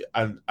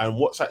and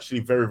what's actually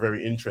very,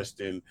 very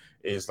interesting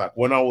is like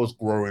when I was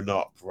growing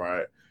up,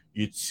 right,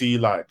 you'd see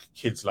like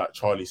kids like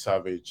Charlie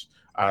Savage,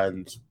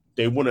 and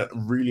they wouldn't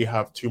really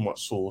have too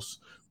much sauce,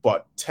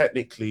 but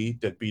technically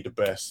they'd be the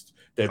best.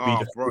 They'd be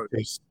the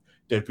quickest.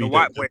 They'd be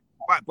white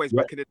boys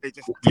back in the day,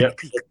 just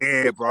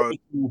bro. They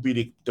will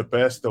be the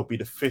best. They'll be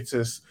the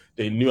fittest.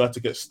 They knew how to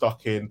get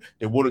stuck in.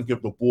 They wouldn't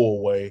give the ball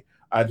away.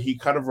 And he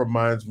kind of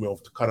reminds me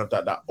of kind of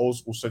that old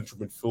school central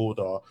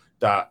midfielder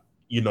that,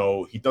 he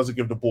doesn't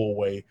give the ball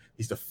away.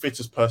 He's the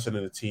fittest person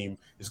in the team.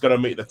 He's going to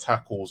make the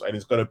tackles, and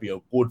he's going to be a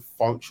good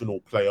functional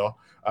player.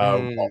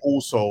 But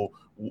also,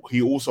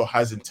 he also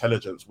has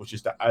intelligence, which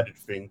is the added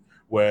thing,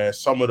 where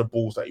some of the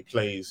balls that he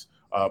plays,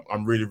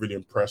 I'm really, really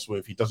impressed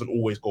with. He doesn't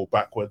always go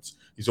backwards.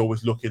 He's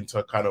always looking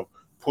to kind of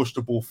push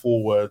the ball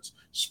forwards,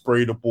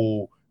 spray the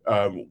ball,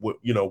 with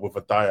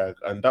a diag,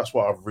 and that's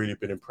what I've really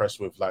been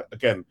impressed with. Like,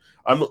 again,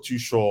 I'm not too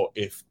sure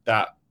if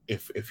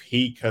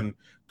he can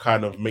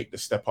kind of make the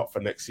step up for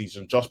next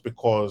season, just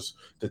because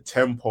the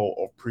tempo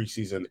of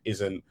preseason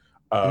isn't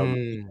as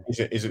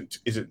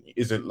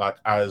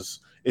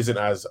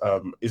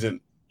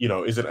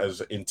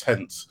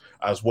intense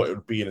as what it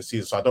would be in a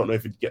season. So I don't know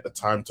if he'd get the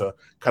time to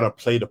kind of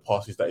play the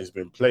passes that he's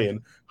been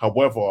playing.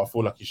 However, I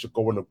feel like he should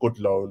go on a good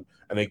loan.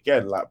 And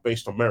again, like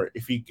based on merit,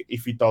 if he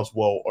does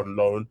well on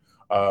loan,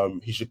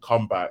 he should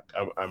come back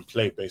and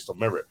play based on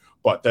merit.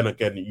 But then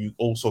again, you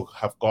also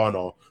have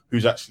Garner,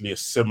 who's actually a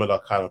similar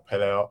kind of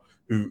player,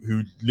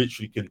 who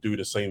literally can do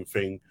the same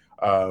thing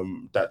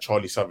that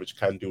Charlie Savage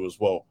can do as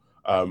well.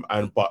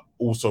 But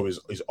also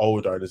is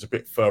older and is a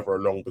bit further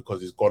along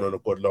because he's gone on a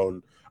good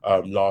loan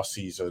last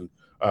season.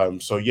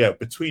 So yeah,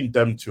 between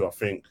them two, I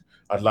think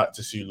I'd like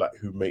to see like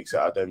who makes it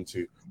out of them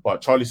two.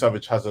 But Charlie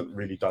Savage hasn't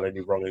really done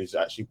any wrong, and he's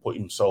actually put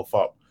himself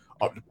up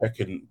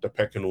the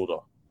pecking order.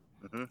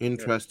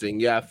 Interesting.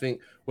 Yeah, I think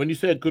when you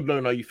say a good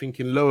loan, are you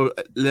thinking lower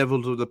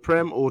levels of the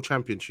Prem or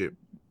Championship?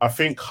 I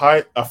think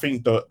an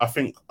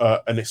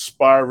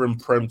aspiring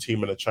Prem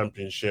team in the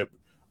Championship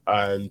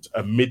and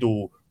a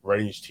middle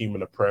range team in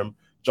the Prem,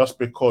 just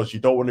because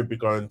you don't want to be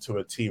going to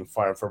a team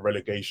fighting for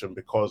relegation,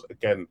 because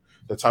again,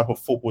 the type of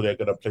football they're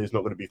going to play is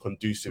not going to be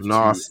conducive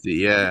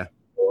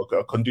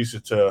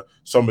conducive to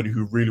somebody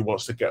who really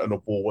wants to get on the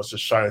ball, wants to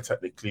shine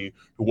technically,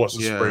 who wants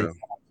to spray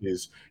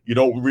passes. You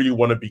don't really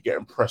want to be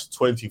getting pressed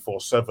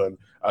 24/7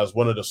 as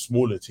one of the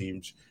smaller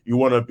teams. You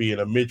want to be in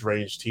a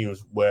mid-range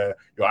teams where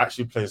you're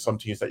actually playing some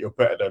teams that you're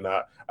better than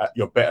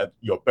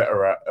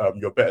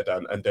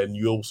and then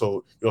you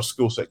also, your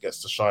skill set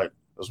gets to shine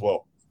as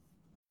well.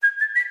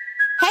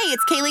 Hey,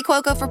 it's Kaylee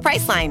Cuoco for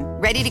Priceline.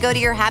 Ready to go to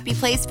your happy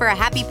place for a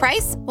happy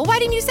price? Well, why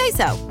didn't you say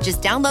so?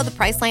 Just download the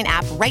Priceline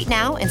app right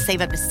now and save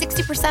up to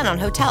 60% on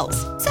hotels.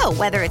 So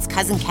whether it's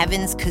Cousin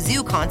Kevin's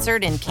Kazoo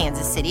Concert in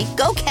Kansas City,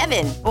 go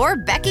Kevin, or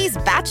Becky's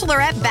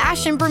Bachelorette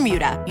Bash in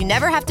Bermuda, you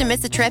never have to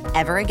miss a trip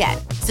ever again.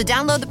 So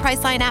download the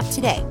Priceline app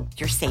today.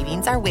 Your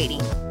savings are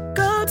waiting.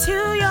 Go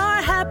to your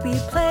happy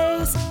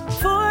place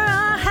for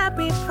a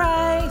happy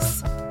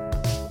price.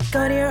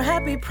 Go to your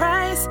happy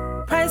price,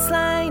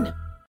 Priceline.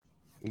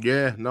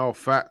 Yeah, no,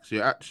 facts.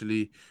 Yeah,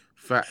 actually,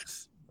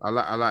 facts. I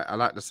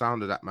like the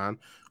sound of that, man.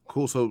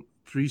 Cool. So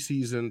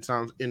preseason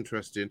sounds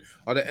interesting.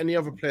 Are there any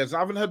other players? I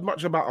haven't heard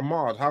much about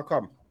Ahmad. How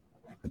come?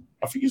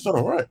 I think he's done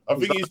all right. I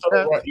think he's done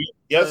all right.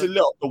 He hasn't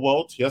lit up the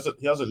world. He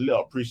hasn't lit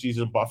up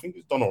preseason, but I think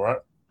he's done all right.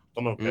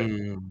 Done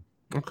okay.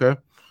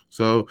 Okay.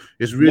 So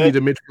it's really the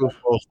midfield.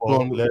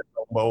 Led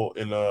well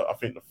in I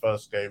think the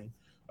first game.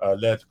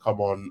 Led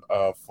come on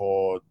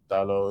for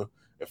Dalot,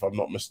 if I'm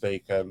not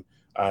mistaken.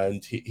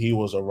 And he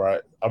was all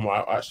right. I'm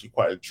actually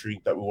quite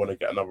intrigued that we want to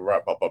get another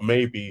right back, but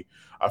maybe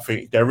I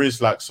think there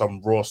is like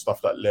some raw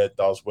stuff that Laird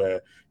does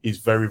where he's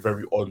very,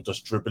 very on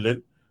just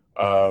dribbling.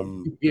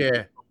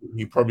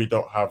 He probably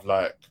don't have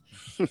like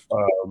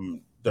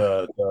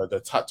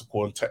the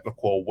tactical and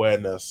technical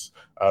awareness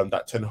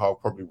that Ten Hag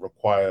probably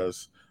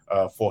requires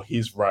for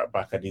his right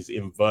back and his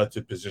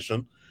inverted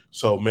position.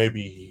 So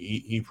maybe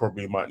he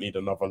probably might need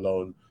another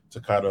loan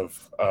to kind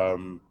of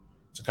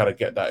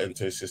get that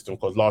into his system,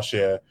 because last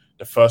year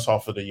the first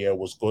half of the year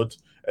was good,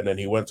 and then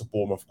he went to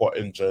Bournemouth, got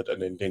injured,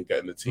 and then didn't get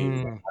in the team.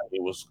 And it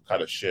was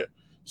kind of shit.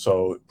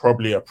 So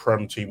probably a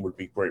Prem team would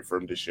be great for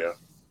him this year.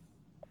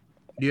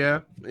 Yeah.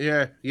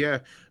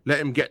 Let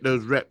him get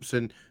those reps.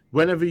 And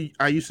whenever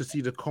I used to see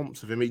the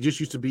comps of him, it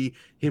just used to be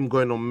him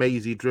going on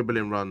mazy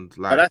dribbling runs.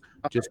 Like,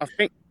 I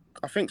think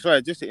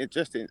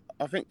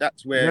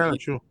that's where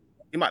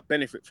he might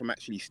benefit from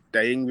actually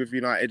staying with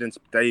United and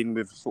staying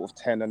with sort of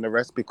 10 and the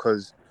rest,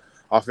 because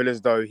I feel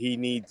as though he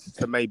needs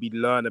to maybe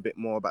learn a bit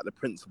more about the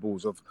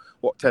principles of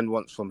what 10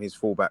 wants from his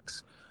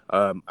fullbacks.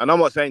 And I'm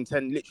not saying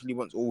 10 literally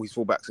wants all his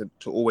fullbacks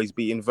to always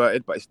be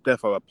inverted, but it's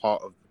definitely a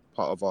part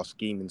of our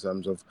scheme in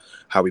terms of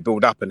how we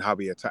build up and how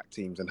we attack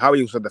teams and how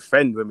we also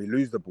defend when we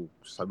lose the ball.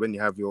 So when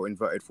you have your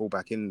inverted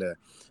fullback in there,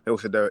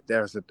 also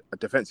there's a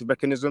defensive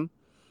mechanism.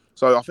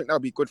 So I think that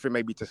would be good for him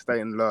maybe to stay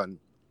and learn,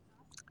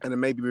 and then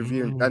maybe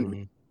review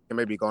and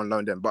maybe go and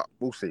loan them. But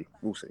we'll see.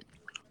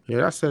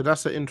 Yeah,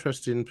 that's an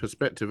interesting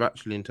perspective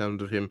actually, in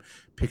terms of him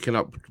picking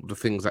up the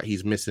things that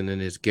he's missing in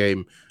his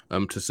game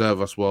to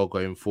serve us well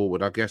going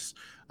forward. I guess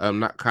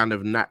that kind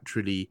of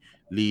naturally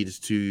leads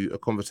to a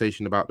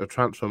conversation about the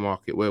transfer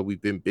market, where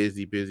we've been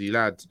busy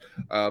lads.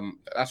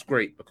 That's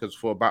great, because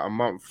for about a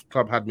month,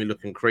 club had me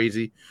looking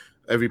crazy.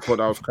 Every pod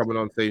I was coming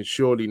on saying,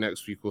 surely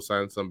next week we'll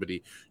sign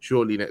somebody.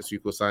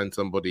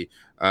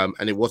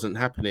 And it wasn't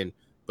happening.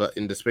 But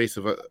in the space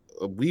of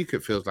a week,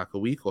 it feels like a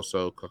week or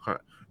so. I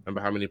can't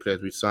remember how many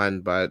players we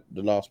signed by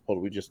the last pod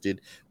we just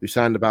did. We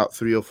signed about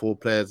 3 or 4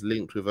 players,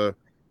 linked with a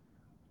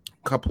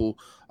couple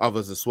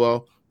others as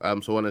well. So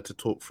I wanted to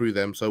talk through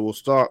them. So we'll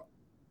start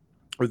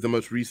with the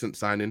most recent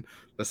signing,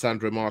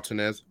 Lisandro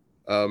Martinez.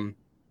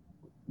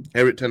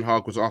 Erik ten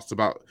Hag was asked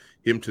about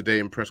him today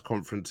in press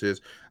conferences,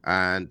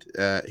 and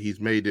he's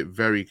made it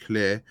very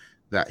clear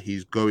that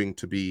he's going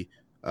to be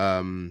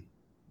playing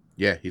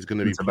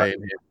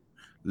here.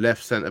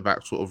 Left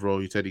centre-back sort of role.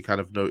 He said he kind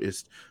of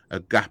noticed a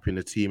gap in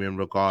the team in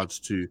regards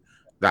to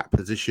that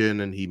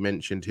position, and he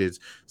mentioned his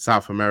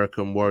South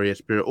American warrior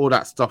spirit, all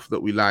that stuff that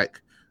we like,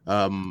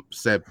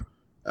 Seb,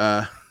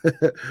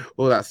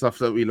 all that stuff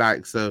that we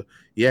like. So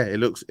yeah, it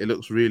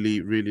looks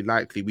really, really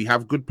likely. We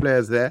have good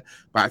players there,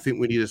 but I think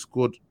we need a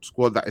squad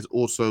that is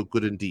also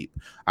good and deep.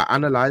 I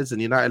analysed,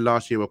 and United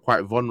last year were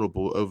quite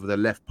vulnerable over the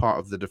left part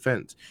of the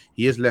defence.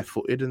 He is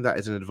left-footed, and that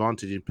is an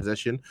advantage in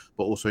possession,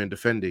 but also in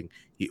defending.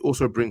 He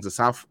also brings a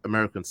South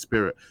American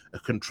spirit, a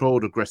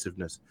controlled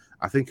aggressiveness.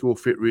 I think he will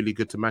fit really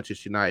good to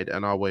Manchester United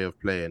and our way of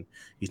playing.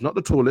 He's not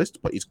the tallest,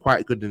 but he's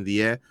quite good in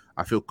the air.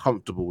 I feel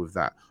comfortable with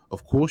that.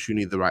 Of course, you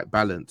need the right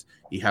balance.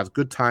 He has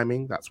good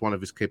timing. That's one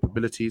of his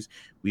capabilities.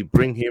 We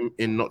bring him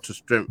in not to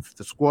strengthen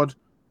the squad,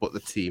 but the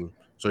team.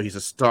 So he's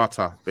a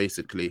starter,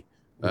 basically,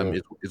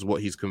 is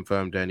what he's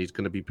confirmed there. And he's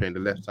going to be playing the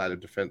left side of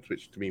defence,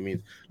 which to me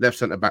means left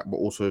centre-back, but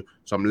also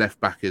some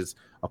left-back is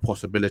a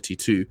possibility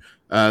too.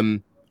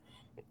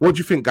 What do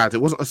you think, guys?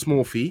 It wasn't a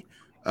small fee.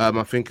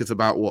 I think it's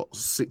about,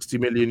 60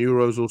 million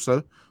euros or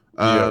so.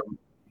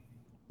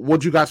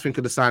 What do you guys think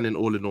of the signing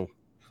all in all?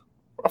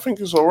 I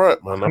think it's all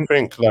right, man. I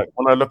think, like,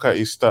 when I look at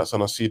his stats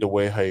and I see the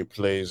way how he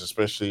plays,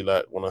 especially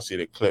like when I see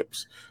the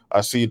clips,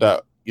 I see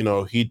that,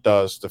 he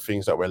does the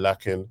things that we're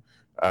lacking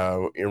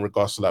in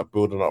regards to like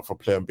building up for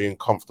play and being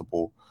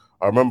comfortable.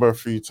 I remember a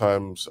few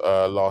times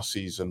last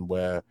season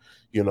where,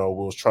 we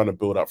was trying to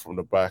build up from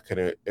the back,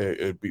 and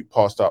it'd be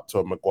passed up to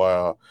a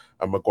Maguire,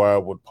 and Maguire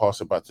would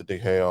pass it back to De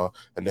Gea,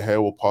 and De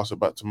Gea will pass it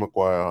back to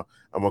Maguire,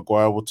 and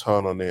Maguire will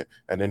turn on it,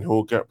 and then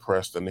he'll get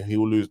pressed, and then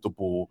he'll lose the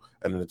ball,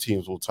 and then the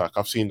teams will attack.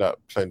 I've seen that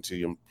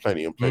plenty.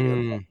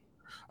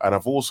 And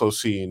I've also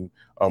seen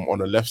on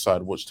the left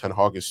side, which Ten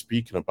Hag is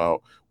speaking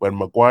about, when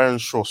Maguire and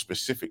Shaw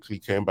specifically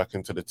came back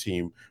into the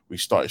team, we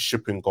started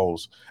shipping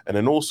goals. And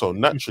then also,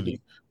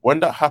 naturally, when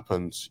that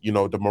happens,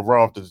 the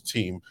morale of the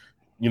team,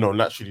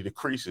 naturally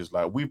decreases.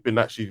 Like, we've been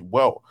actually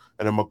well.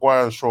 And then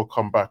Maguire and Shaw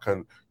come back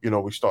and,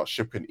 we start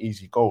shipping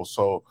easy goals.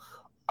 So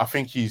I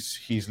think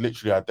he's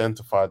literally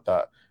identified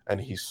that,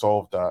 and he's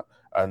solved that.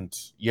 And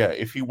yeah,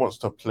 if he wants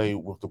to play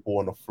with the ball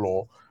on the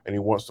floor and he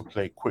wants to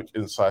play quick,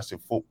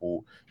 incisive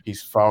football,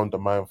 he's found the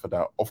man for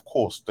that. Of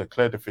course, the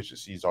clear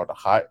deficiencies are the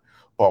height.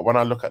 But when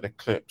I look at the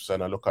clips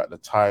and I look at the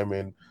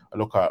timing, I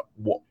look at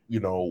what,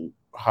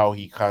 how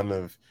he kind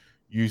of,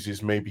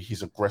 uses maybe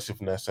his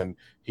aggressiveness and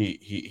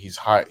his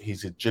height,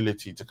 his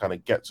agility to kind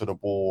of get to the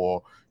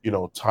ball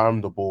or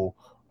time the ball.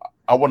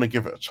 I want to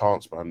give it a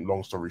chance, man.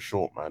 Long story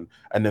short, man.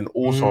 And then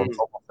also on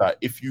top of that,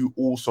 if you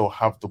also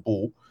have the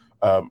ball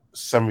 70%,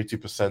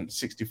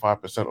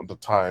 65% of the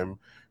time,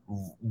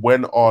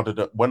 when are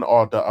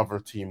the other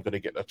team going to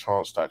get a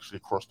chance to actually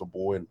cross the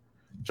ball in? Do you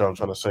know what I'm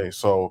trying to say?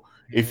 So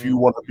if you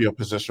want to be a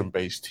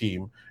possession-based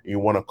team and you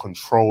want to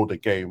control the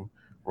game,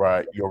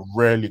 right, you're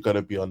rarely going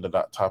to be under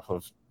that type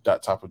of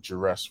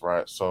duress,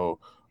 right? So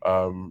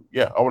I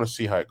want to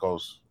see how it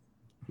goes.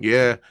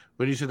 Yeah,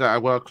 when you said that, I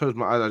closed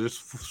my eyes. I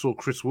just saw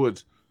Chris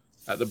Wood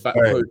at the back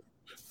post.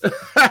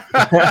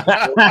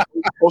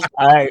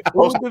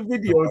 All the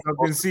videos I've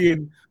been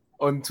seeing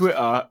on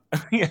Twitter,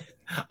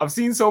 I've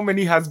seen so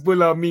many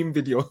Hasbullah meme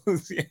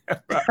videos.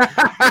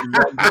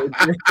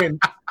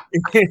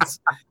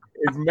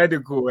 It's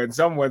medical, and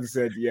someone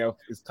said,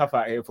 it's tough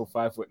out here for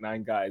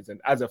 5'9" guys. And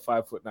as a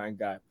 5'9"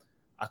 guy,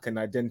 I can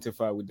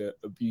identify with the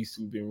abuse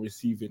we've been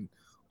receiving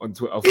on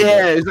Twitter.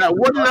 Yeah, it's like,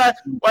 why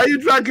are you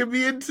dragging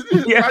me into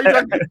this? Yeah.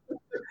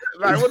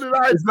 What did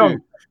I do?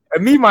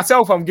 And me,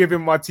 myself, I'm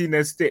giving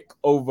Martinez stick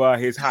over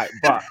his height,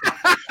 but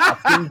I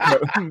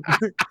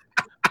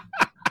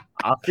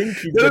think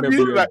he's going to be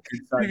like,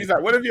 he's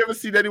like, when have you ever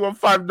seen anyone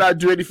 5'9"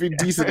 do anything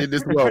decent in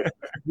this world? I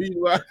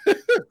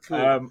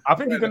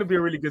think he's going to be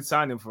a really good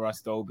signing for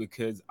us, though,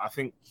 because I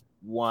think,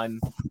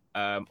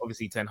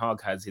 obviously Ten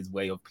Hag has his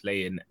way of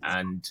playing,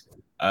 and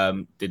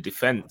the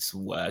defense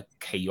were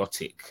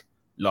chaotic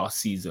last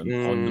season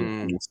on the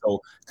ball.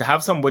 So to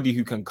have somebody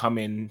who can come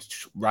in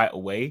right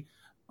away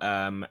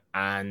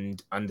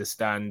and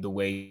understand the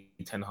way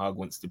Ten Hag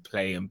wants to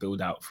play and build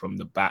out from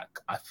the back,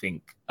 I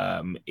think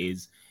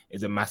is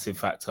a massive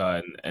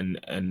factor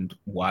and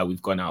why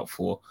we've gone out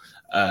for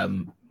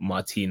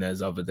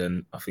Martinez, other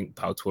than I think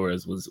Pau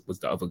Torres was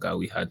the other guy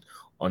we had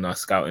on our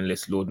scouting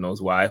list, Lord knows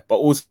why. But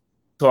also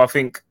I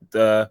think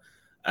the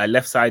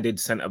left-sided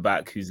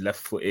centre-back who's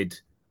left-footed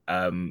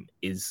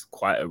is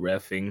quite a rare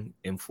thing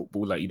in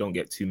football. Like, you don't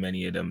get too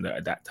many of them that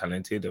are that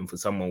talented, and for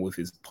someone with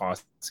his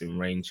passing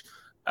range,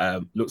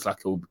 looks like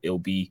it'll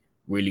be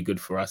really good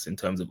for us in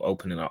terms of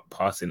opening up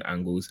passing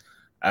angles.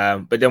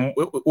 But then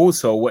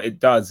also what it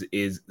does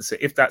is, so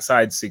if that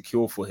side's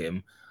secure for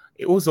him,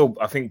 it also,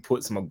 I think,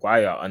 puts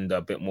Maguire under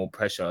a bit more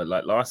pressure.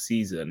 Like last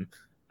season,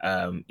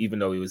 even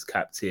though he was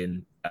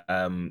captain,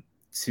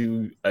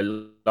 to a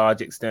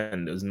large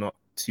extent, there's not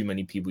too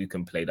many people who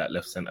can play that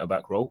left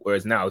centre-back role.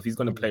 Whereas now, if he's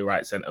going to play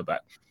right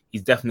centre-back,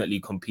 he's definitely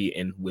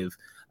competing with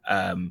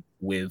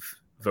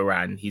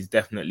Varane. He's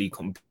definitely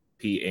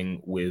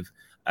competing with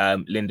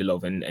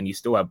Lindelof, and you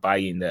still have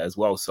Bailly in there as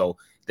well. So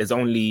there's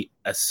only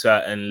a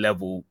certain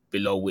level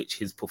below which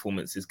his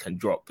performances can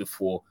drop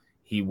before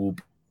he'll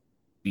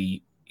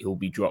be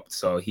dropped.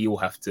 So he will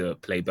have to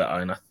play better.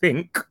 And I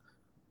think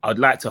I'd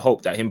like to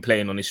hope that him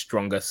playing on his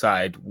stronger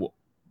side will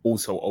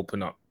also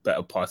open up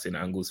better passing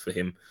angles for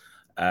him.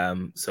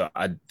 So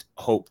I'd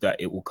hope that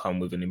it will come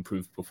with an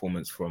improved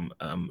performance from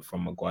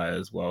Maguire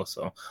as well.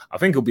 So I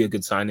think it'll be a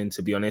good signing,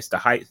 to be honest. The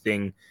height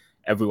thing,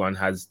 everyone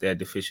has their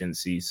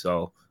deficiencies.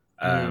 So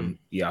I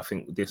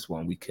think this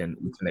one we can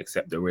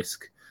accept the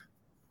risk.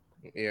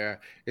 Yeah,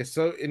 it's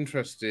so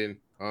interesting.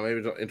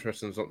 Maybe not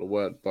interesting is not the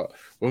word, but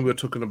when we were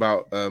talking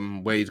about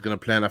where he's going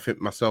to play, and I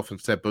think myself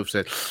and Seb both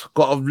said,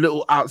 got a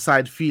little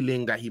outside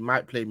feeling that he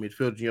might play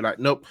midfield, and you're like,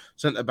 nope,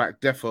 centre-back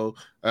defo.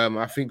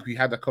 I think we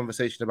had a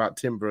conversation about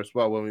Timber as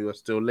well when we were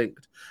still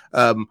linked.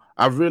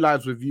 I've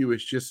realised with you,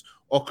 it's just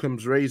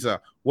Occam's razor.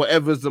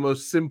 Whatever's the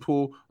most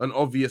simple and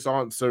obvious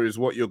answer is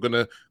what you're going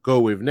to go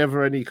with.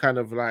 Never any kind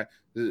of like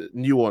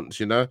nuance,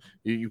 you know?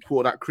 You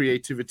put that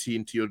creativity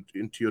into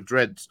your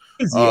dreads.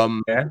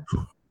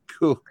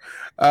 Cool.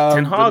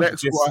 Ten Hag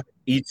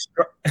he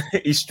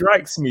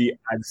strikes me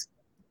as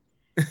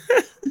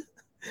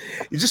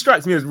he just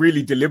strikes me as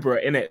really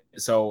deliberate in it.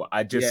 So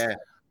I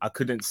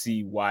couldn't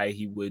see why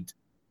he would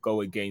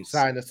go against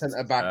sign a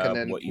centre back and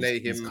then play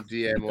him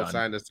DM or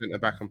sign a centre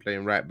back and play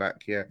him right back.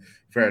 Yeah,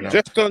 fair enough.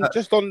 Just on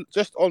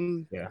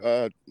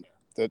the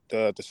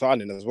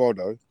signing as well,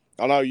 though.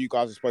 I know you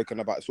guys have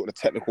spoken about sort of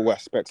the technical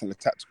aspects and the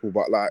tactical,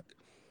 but like,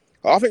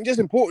 I think just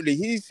importantly,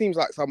 he seems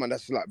like someone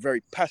that's like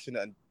very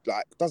passionate and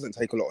like doesn't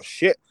take a lot of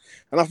shit.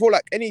 And I feel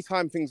like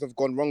anytime things have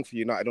gone wrong for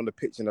United on the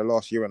pitch in the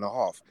last year and a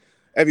half,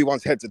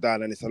 everyone's heads are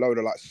down and it's a load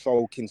of like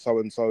sulking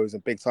so-and-sos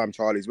and big-time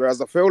Charlies. Whereas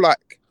I feel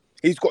like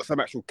he's got some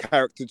actual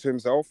character to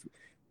himself.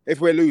 If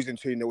we're losing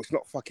 2-0, it's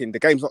not fucking, the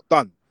game's not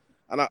done.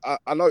 And I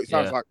know it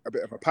sounds like a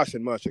bit of a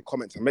passion merchant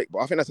comment to make, but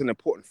I think that's an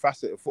important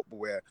facet of football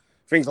where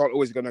things aren't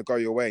always going to go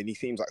your way. And he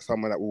seems like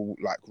someone that will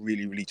like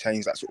really, really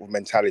change that sort of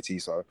mentality.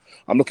 So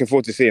I'm looking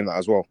forward to seeing that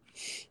as well.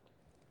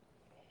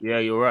 Yeah,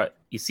 you're right.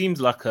 He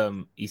seems like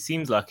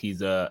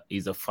he's a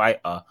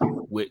fighter,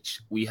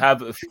 which we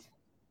have.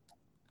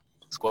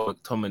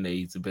 Scott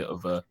McTominay is a bit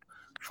of a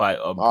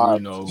fighter.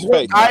 Bruno,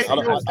 I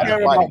don't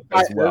care about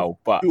fighters as well,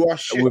 but who are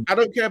shit. I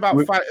don't care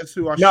about fighters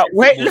who are shit.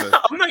 Wait,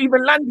 I'm not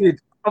even landed.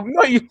 I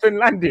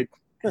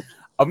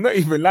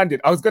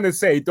was gonna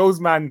say those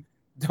man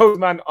those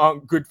men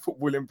aren't good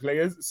footballing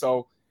players.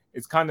 So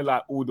it's kind of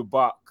like all the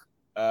bark,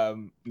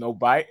 no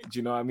bite. Do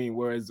you know what I mean?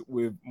 Whereas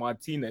with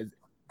Martinez,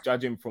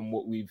 judging from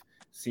what we've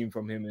seen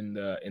from him in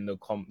the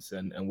comps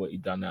and what he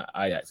done at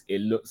Ajax,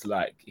 it looks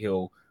like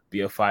he'll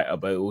be a fighter,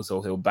 but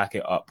also he'll back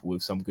it up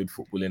with some good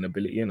footballing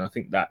ability. And I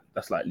think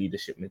that's like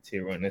leadership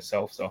material in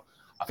itself. So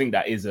I think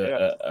that is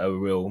a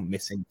real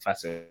missing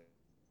facet.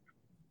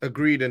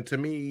 Agreed. And to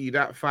me,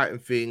 that fighting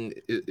thing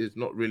is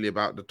not really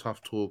about the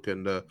tough talk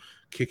and the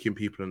kicking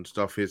people and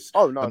stuff.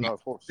 No,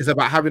 of course. It's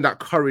about having that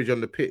courage on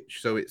the pitch.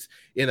 So it's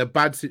in a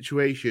bad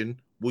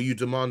situation, will you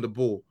demand the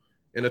ball?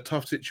 In a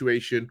tough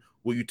situation,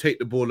 will you take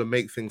the ball and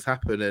make things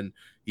happen?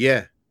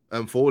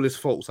 And for all his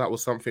faults, that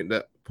was something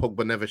that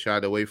Pogba never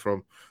shied away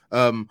from.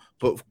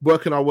 But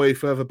working our way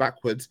further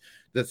backwards,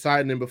 the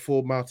signing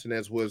before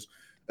Martinez was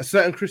a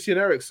certain Christian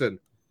Eriksen.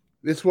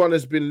 This one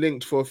has been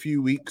linked for a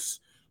few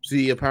weeks.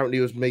 See, apparently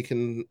he was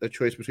making a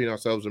choice between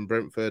ourselves and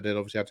Brentford, and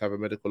obviously had to have a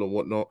medical and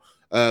whatnot.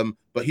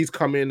 But he's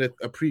come in,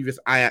 a previous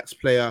Ajax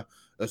player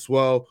as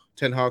well.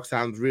 Ten Hag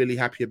sounds really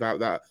happy about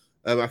that.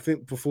 I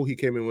think before he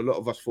came in, a lot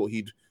of us thought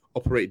he'd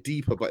operate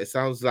deeper, but it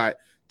sounds like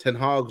Ten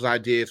Hag's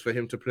idea is for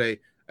him to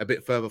play a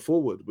bit further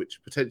forward,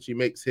 which potentially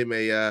makes him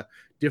a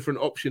different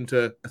option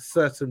to a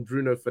certain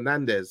Bruno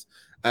Fernandes.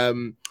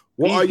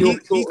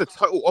 He's the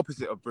total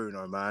opposite of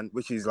Bruno, man,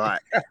 which is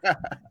like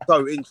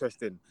so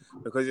interesting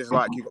because it's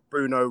like you got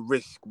Bruno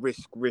risk,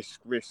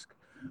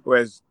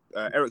 whereas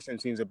Eriksen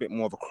seems a bit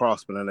more of a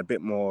craftsman and a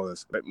bit more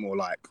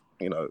like,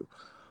 you know,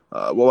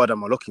 what word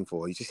am I looking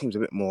for? He just seems a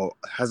bit more,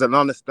 has an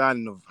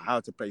understanding of how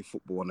to play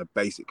football on a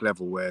basic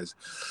level, whereas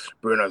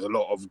Bruno has a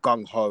lot of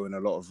gung ho and a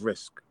lot of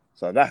risk.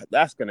 So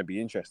that's going to be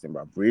interesting,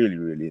 bro. Really,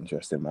 really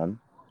interesting, man.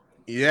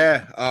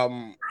 Yeah,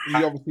 he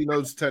obviously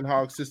knows Ten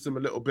Hag's system a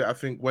little bit. I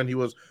think when he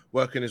was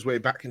working his way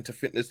back into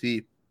fitness,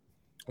 he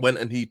went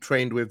and he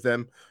trained with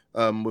them,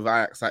 with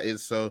Ajax, that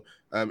is. So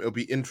it'll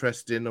be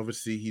interesting.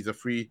 Obviously, he's a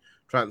free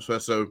transfer,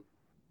 so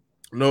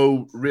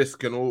no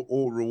risk and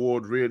all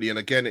reward, really. And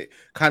again, it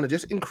kind of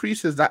just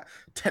increases that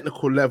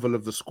technical level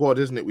of the squad,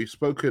 isn't it? We've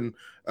spoken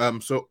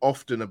so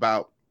often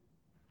about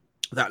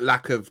that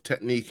lack of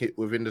technique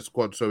within the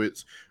squad, so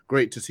it's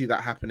great to see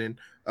that happening.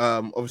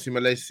 Obviously,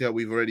 Malaysia,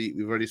 we've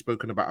already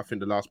spoken about. I think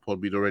the last pod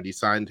we'd already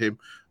signed him.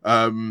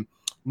 I'm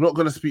not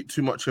going to speak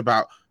too much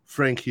about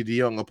Frankie de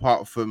Jong,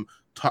 apart from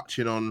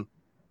touching on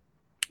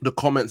the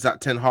comments that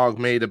Ten Hag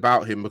made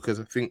about him, because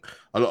I think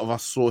a lot of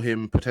us saw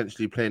him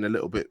potentially playing a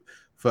little bit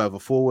further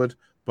forward.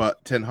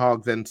 But Ten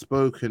Hag then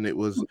spoke, and it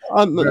was.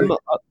 I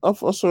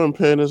saw him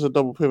playing as a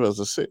double pivot, as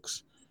a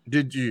 6.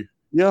 Did you?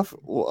 Yeah,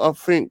 I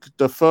think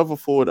the further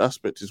forward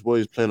aspect is where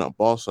he's playing at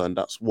Barca, and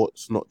that's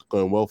what's not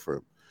going well for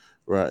him,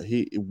 right?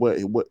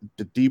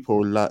 The deeper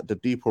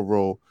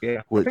role.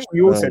 Yeah, which, I think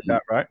we all said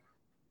that, right?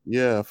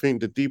 Yeah, I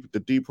think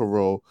the deeper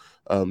role,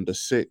 the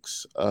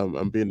 6,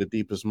 and being the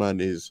deepest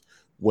man is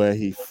where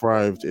he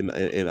thrived in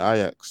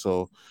Ajax.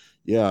 So,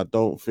 yeah, I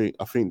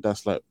think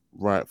that's like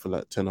right for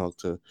like Ten Hag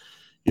to,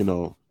 you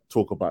know,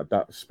 talk about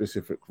that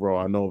specific role.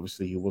 I know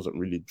obviously he wasn't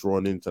really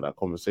drawn into that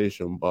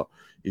conversation, but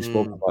he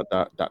spoke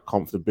about that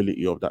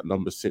comfortability of that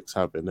number 6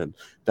 having, and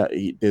that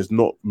there's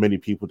not many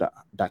people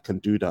that can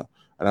do that,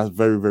 and that's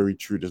very, very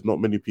true. There's not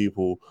many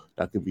people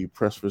that can be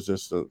press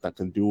resistant, that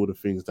can do all the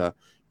things that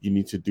you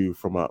need to do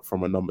from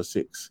a number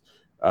 6.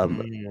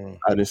 And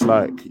it's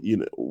like, you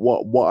know,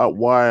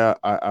 why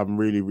I'm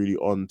really, really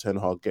on Ten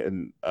Hag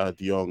getting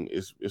De Jong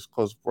is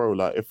because, bro,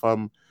 like if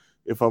I'm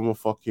a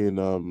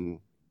fucking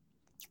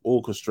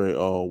orchestrator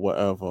or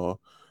whatever,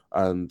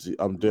 and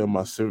I'm doing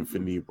my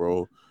symphony,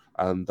 bro,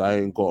 and I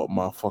ain't got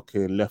my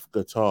fucking left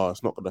guitar,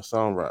 it's not gonna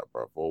sound right,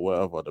 bro, or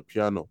whatever, the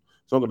piano,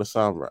 it's not gonna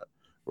sound right.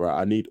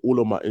 I need all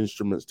of my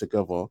instruments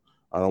together,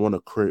 and I want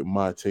to create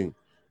my thing,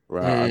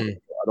 right?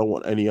 I don't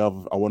want any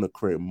other. I want to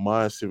create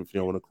my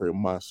symphony. I want to create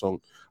my song.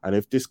 And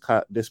if this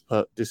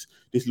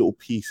little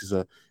piece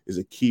is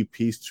a key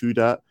piece to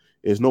that,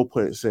 there's no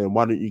point in saying,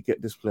 why don't you get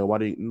this player? Why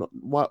don't you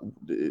not?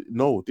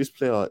 No, this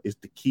player is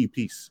the key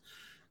piece.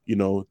 You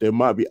know, there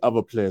might be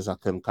other players I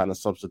can kind of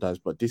subsidize,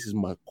 but this is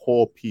my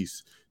core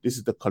piece. This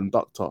is the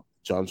conductor.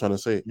 Do you know what I'm trying to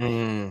say?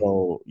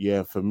 So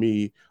yeah, for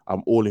me,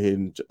 I'm all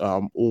in.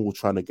 I'm all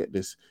trying to get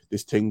this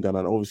thing done.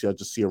 And obviously, I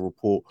just see a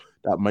report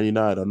that Man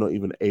United are not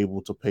even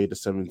able to pay the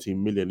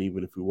 17 million,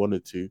 even if we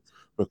wanted to,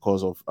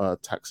 because of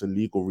tax and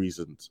legal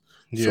reasons.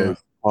 Yeah. So we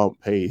can't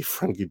pay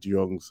Frankie de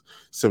Jong's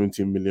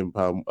 17 million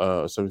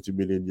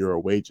euro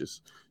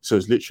wages. So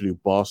it's literally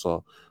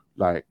Barca.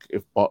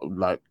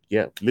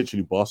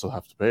 Literally Barca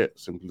have to pay it.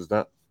 Simple as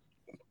that.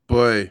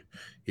 Boy,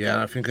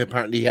 yeah, I think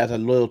apparently he has a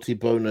loyalty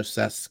bonus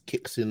that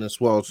kicks in as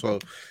well. So,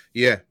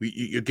 yeah,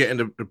 you're getting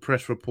the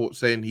press report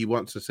saying he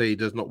wants to say he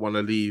does not want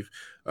to leave.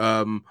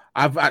 I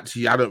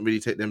don't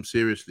really take them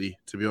seriously,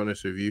 to be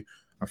honest with you.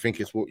 I think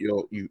it's what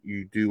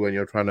you do when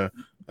you're trying to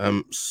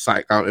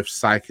psych out, if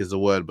psych is the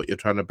word, but you're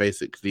trying to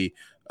basically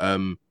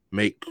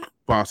make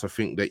Barca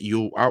think that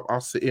I'll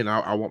sit in,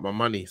 I want my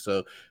money.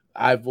 So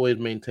I've always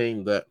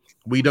maintained that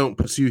we don't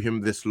pursue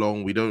him this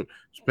long. We don't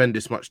spend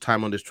this much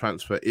time on this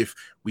transfer if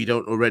we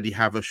don't already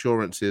have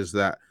assurances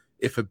that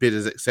if a bid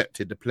is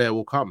accepted, the player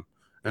will come.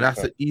 And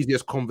that's the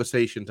easiest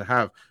conversation to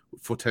have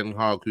for Ten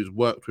Hag, who's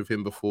worked with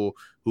him before,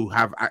 who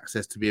have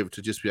access to be able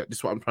to just be like, this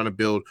is what I'm trying to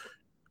build.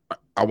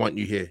 I want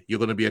you here. You're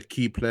going to be a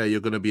key player. You're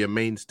going to be a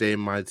mainstay in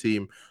my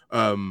team.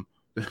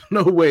 There's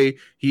no way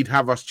he'd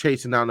have us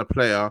chasing down a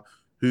player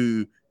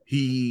who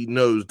he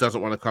knows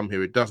doesn't want to come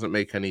here. It doesn't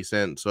make any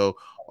sense. So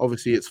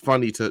obviously it's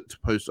funny to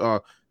post,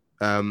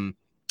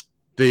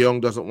 De Jong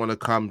doesn't want to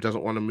come,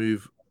 doesn't want to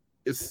move.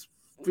 I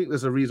think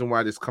there's a reason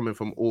why this is coming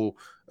from all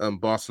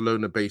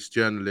Barcelona-based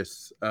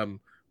journalists.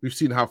 We've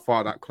seen how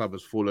far that club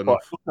has fallen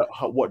off. Look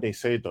at what they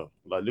say, though.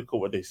 Like, look at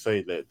what they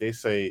say. They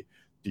say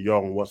De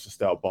Jong wants to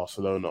stay at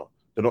Barcelona.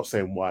 They're not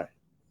saying why,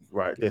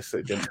 right? They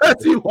say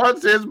he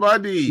wants his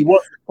money. He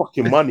wants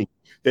fucking money.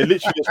 They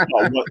literally just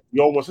like, what De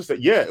Jong wants to say.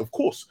 Yeah, of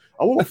course.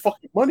 I want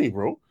fucking money,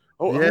 bro.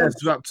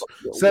 It's about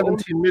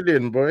 17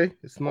 million, boy.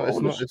 It's not. I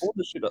want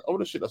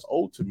the shit that's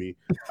old to me.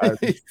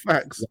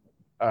 Facts.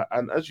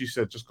 And as you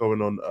said, just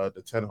going on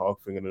the Ten Hag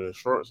thing and the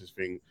assurances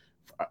thing,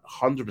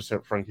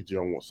 100% Frankie De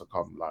Jong wants to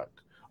come. Like,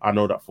 I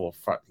know that for a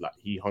fact. Like,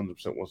 he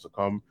 100% wants to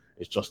come.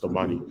 It's just the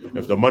money.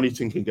 If the money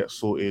thing can get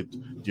sorted,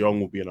 De Jong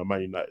will be in a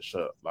Man United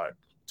shirt like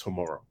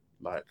tomorrow.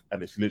 Like,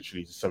 and it's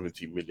literally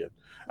 17 million,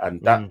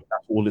 and that's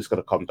all it's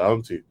gonna come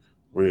down to,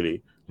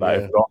 really. Like,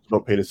 if Arsenal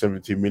don't pay the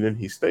 17 million,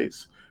 he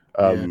stays.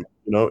 You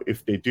know,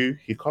 if they do,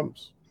 he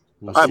comes.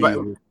 But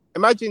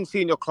imagine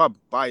seeing your club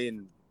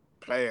buying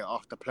player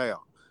after player.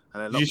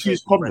 And you see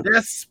his comment?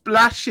 They're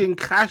splashing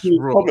cash,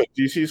 bro. Do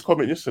you see his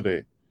comment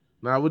yesterday?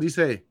 Now, what did he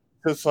say?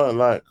 He said something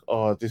like,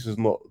 "Oh, this is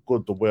not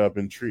good the way I've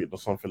been treated," or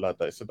something like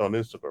that. He said on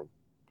Instagram.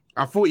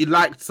 I thought he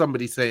liked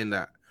somebody saying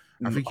that.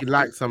 I think he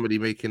liked somebody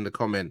making the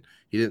comment.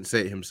 He didn't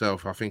say it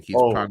himself. I think he's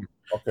trying to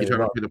play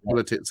the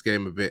politics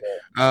game a bit.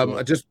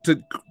 Just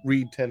to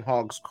read Ten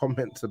Hag's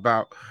comments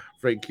about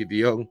Frankie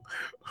De Jong.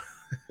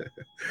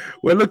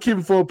 We're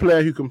looking for a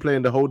player who can play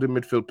in the holding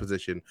midfield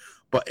position,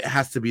 but it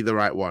has to be the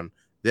right one.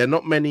 There are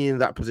not many in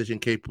that position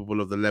capable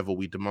of the level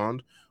we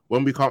demand.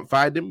 When we can't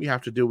find him, we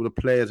have to deal with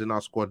the players in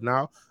our squad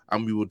now,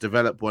 and we will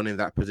develop one in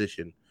that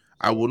position.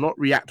 I will not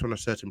react on a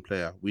certain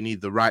player. We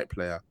need the right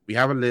player. We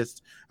have a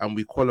list, and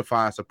we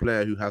qualify as a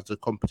player who has the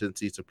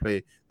competency to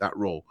play that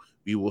role.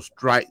 We will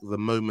strike the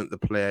moment the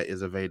player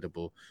is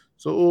available.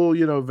 So,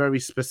 all, very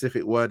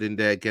specific wording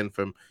there again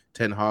from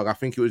Ten Hag. I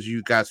think it was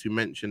you guys who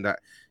mentioned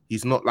that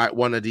he's not like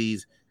one of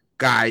these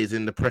guys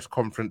in the press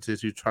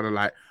conferences who try to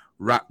like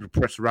wrap the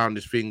press around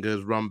his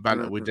fingers, run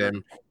banter with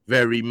them.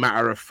 Very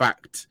matter of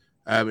fact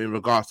in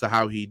regards to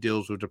how he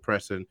deals with the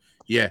press. And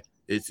yeah,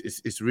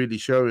 it's really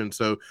showing.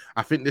 So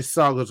I think this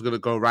saga is going to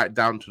go right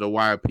down to the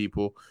wire,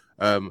 people.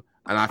 And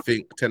I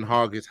think Ten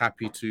Hag is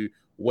happy to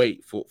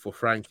wait for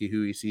Frankie,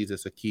 who he sees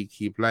as a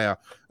key player.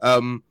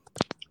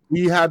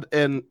 We had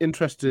an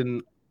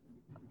interesting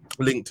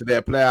link to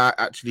their player I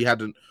actually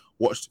hadn't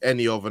watched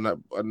any of,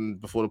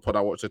 and before the pod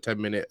I watched a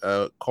 10-minute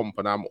comp,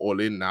 and I'm all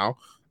in now.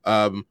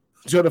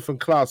 Jonathan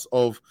Klaus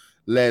of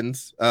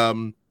Lens,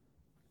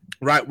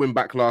 right wing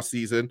back last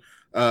season.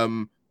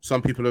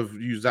 Some people have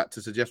used that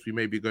to suggest we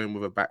may be going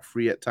with a back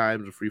three at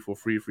times, a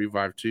 3-4-3,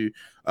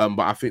 3-5-2.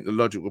 But I think the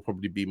logic will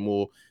probably be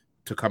more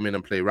to come in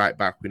and play right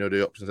back. We know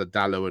the options are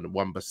Dalot and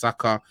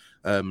Wan-Bissaka.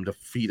 The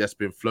fee that's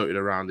been floated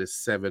around is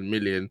 7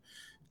 million.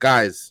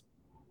 Guys,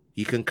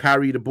 he can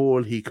carry the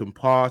ball, he can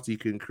pass, he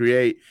can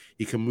create,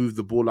 he can move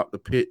the ball up the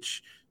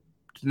pitch.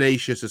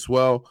 Tenacious as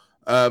well.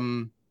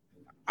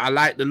 I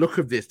like the look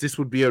of this. This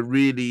would be a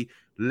really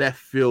left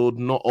field,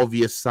 not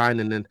obvious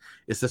signing, and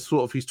it's a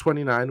sort of, he's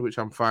 29, which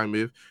I'm fine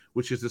with,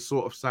 which is the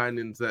sort of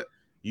signings that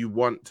you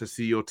want to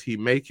see your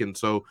team making.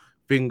 So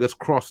fingers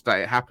crossed that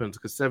it happens,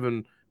 because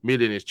 7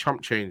 million is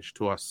chump change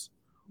to us,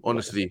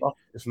 honestly.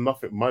 It's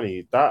nothing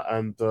money. That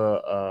and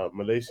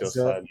Malaysia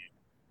signing,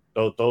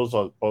 those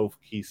are both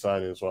key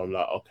signings where I'm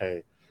like,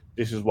 okay,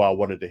 this is why I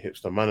wanted the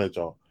hipster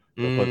manager.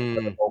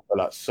 Because for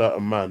like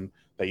certain man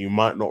that you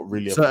might not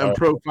really certain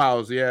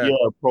profiles,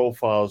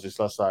 profiles. It's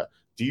just like,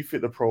 do you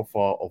fit the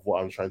profile of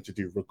what I'm trying to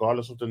do,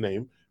 regardless of the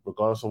name,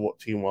 regardless of what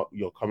team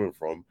you're coming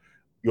from?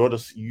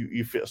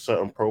 You fit a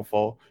certain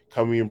profile.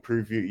 Can we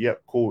improve you?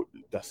 Yep, cool.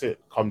 That's it.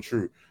 Come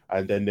true.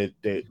 And then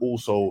they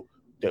also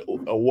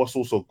what's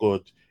also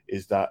good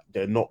is that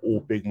they're not all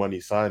big money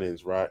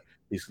signings, right?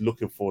 He's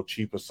looking for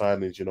cheaper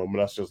signings,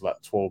 that's just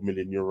like 12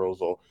 million euros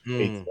or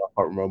 80, I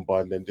can't remember.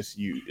 And then this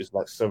is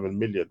like 7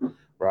 million,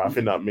 right? I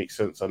think that makes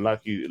sense. And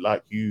like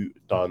you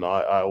done,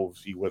 I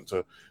obviously went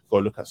to go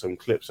look at some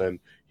clips, and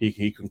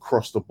he can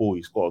cross the ball.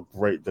 He's got a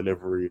great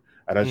delivery,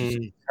 and as you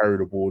see, carry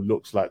the ball,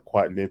 looks like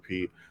quite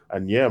nippy.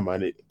 And yeah,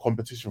 man,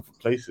 competition for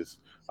places.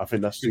 I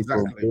think that's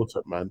super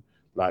important, man.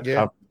 Like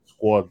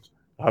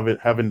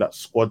having that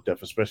squad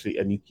depth, especially,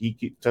 and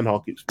Ten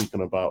Hag keeps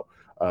speaking about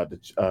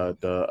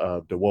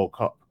the World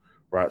Cup,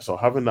 right? So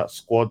having that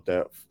squad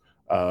depth,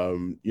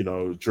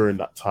 during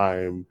that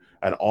time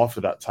and after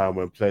that time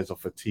when players are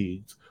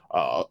fatigued,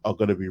 are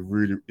going to be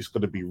it's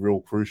going to be real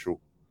crucial.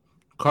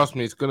 Trust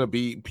me, it's gonna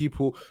be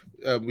people.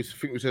 We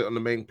think we said it on the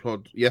main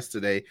pod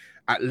yesterday.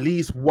 At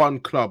least one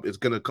club is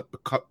gonna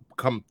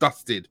become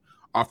dusted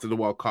after the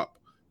World Cup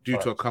due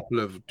to a couple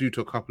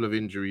of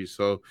injuries.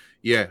 So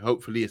yeah,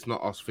 hopefully it's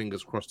not us.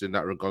 Fingers crossed in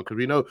that regard, because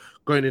we know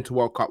going into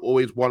World Cup,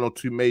 always one or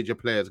two major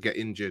players get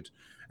injured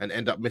and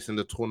end up missing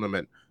the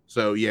tournament.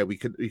 So yeah, we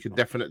could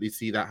definitely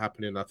see that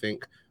happening, I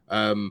think.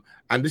 And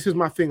this is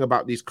my thing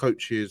about these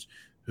coaches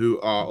who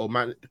are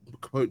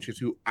coaches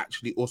who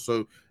actually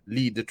also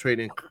lead the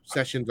training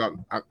sessions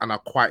and are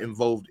quite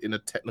involved in a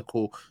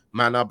technical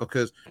manner,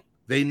 because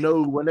they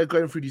know when they're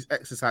going through these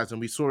exercises,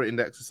 and we saw it in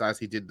the exercise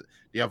he did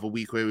the other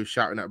week where he was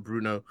shouting at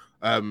Bruno.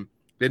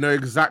 They know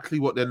exactly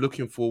what they're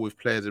looking for with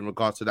players in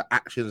regards to the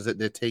actions that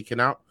they're taking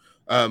out.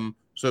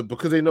 So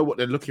because they know what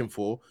they're looking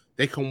for,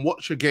 they can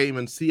watch a game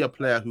and see a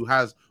player who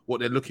has what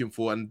they're looking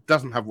for and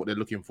doesn't have what they're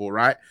looking for,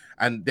 right?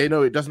 And they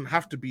know it doesn't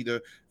have to be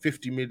the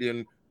 50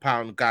 million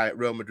pound guy at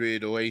Real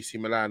Madrid or AC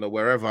Milan or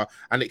wherever,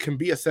 and it can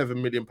be a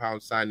 7 million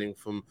pound signing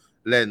from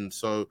Lens.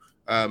 So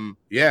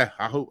yeah,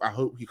 I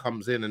hope he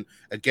comes in and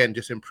again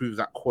just improves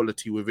that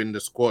quality within the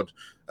squad.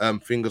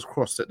 Fingers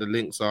crossed that the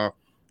links are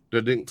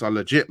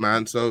legit,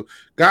 man. So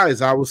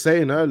guys, I was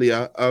saying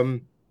earlier,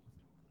 I'm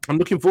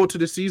looking forward to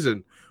this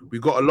season.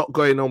 We've got a lot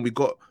going on. We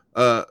got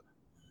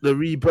the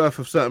rebirth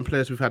of certain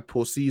players who've had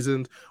poor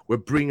seasons. We're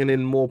bringing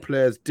in more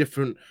players,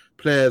 different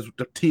players.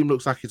 The team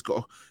looks like it's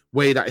got a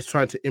way that it's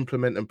trying to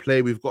implement and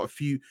play. We've got a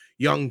few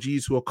young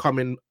G's who are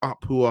coming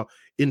up who are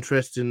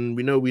interested.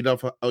 We know we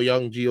love a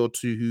young G or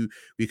two who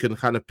we can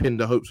kind of pin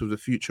the hopes of the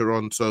future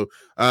on. So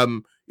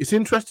it's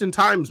interesting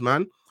times,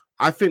 man.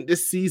 I think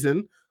this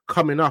season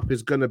coming up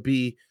is going to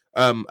be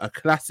a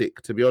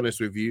classic, to be honest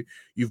with you.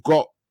 You've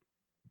got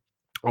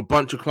a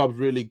bunch of clubs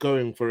really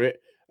going for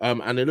it.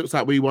 And it looks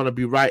like we want to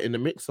be right in the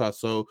mixer.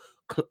 So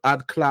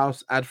add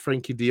Klaus, add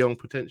Frankie de Jong,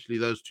 potentially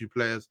those two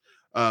players.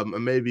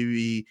 And maybe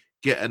we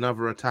get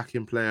another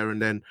attacking player.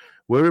 And then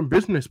we're in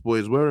business,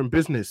 boys. We're in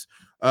business.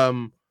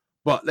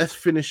 But let's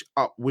finish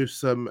up with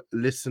some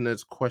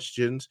listeners'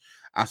 questions,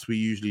 as we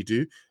usually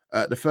do.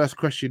 The first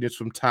question is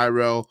from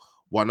Tyrell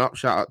One Up.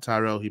 Shout out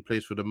Tyrell. He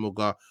plays for the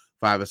Muga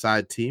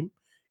five-a-side team.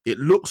 It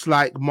looks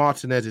like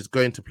Martinez is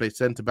going to play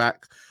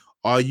centre-back.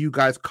 Are you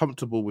guys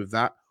comfortable with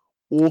that?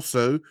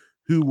 Also,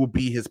 who will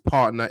be his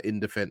partner in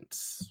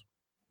defence?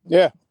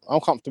 Yeah, I'm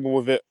comfortable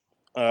with it.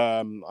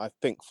 I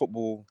think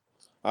football.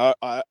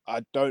 I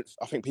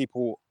think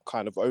people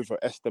kind of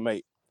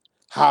overestimate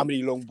how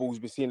many long balls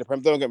we see in the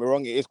Premier. Don't get me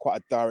wrong; it is quite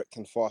a direct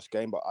and fast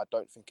game, but I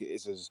don't think it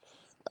is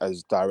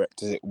as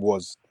direct as it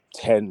was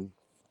 10,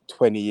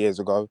 20 years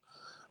ago.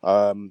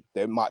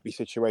 There might be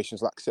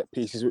situations like set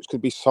pieces, which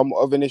could be somewhat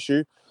of an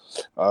issue.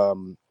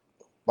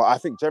 But I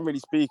think generally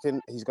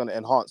speaking, he's going to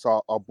enhance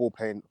our ball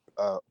playing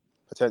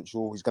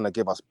potential. He's going to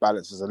give us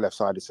balance as a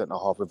left-sided centre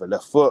half with a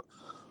left foot.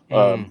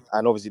 And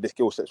obviously the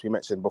skill sets we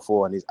mentioned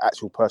before and his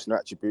actual personal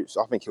attributes,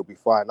 I think he'll be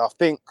fine. I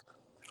think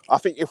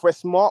if we're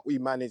smart, we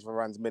manage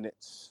Varane's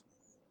minutes.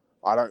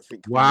 I don't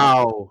think.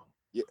 Wow.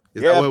 Is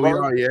that where we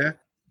are? Yeah.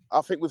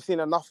 I think we've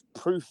seen enough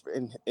proof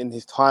in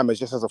his time as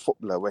just as a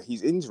footballer where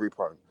he's injury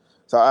prone.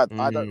 So I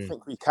don't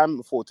think we can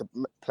afford to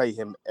play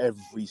him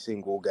every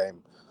single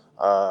game.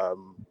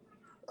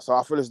 So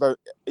I feel as though,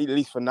 at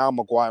least for now,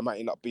 Maguire might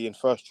end up being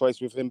first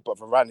choice with him. But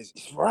Varane is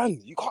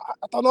Varane. You can't.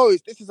 I don't know.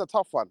 This is a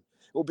tough one.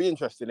 It'll be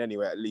interesting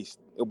anyway. At least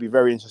it'll be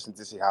very interesting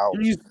to see how.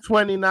 He's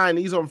 29.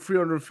 He's on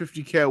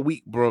 350k a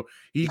week, bro.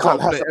 He's got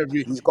to play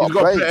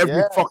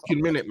every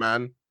fucking minute,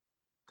 man.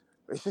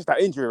 It's just that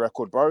injury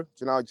record, bro. Do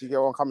you get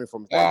where I'm coming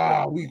from?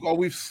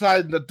 We've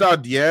signed the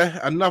dud, yeah.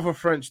 Another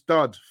French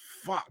dud.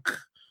 Fuck.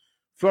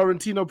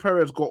 Florentino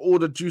Perez got all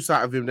the juice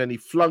out of him, then he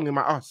flung him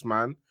at us,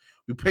 man.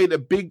 We paid a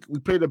big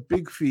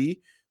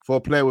fee for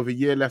a player with a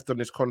year left on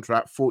his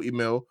contract, 40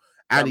 mil,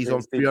 and he's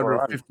on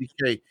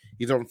 350k.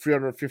 He's on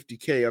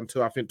 350k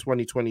until I think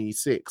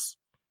 2026.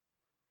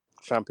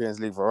 Champions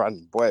League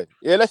Varane, boy.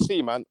 Yeah, let's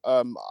see, man.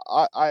 I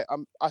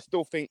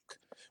think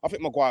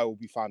Maguire will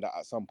be found out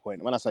at some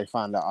point. When I say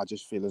found out, I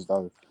just feel as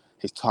though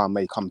his time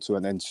may come to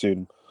an end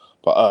soon.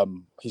 But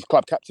he's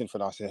club captain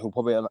for us, he'll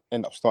probably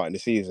end up starting the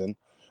season.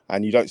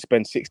 And you don't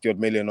spend 60 odd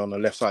million on a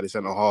left-sided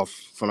centre half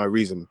for no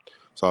reason.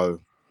 So,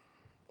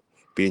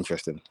 be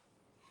interesting.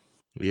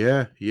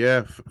 Yeah,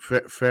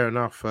 fair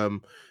enough.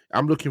 I'm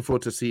looking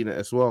forward to seeing it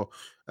as well.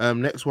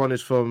 Next one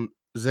is from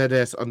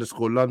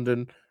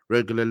ZS_London,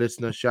 regular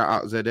listener. Shout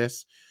out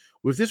ZS.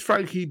 With this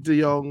Frankie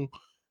de Jong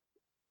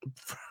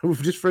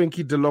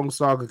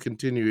saga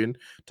continuing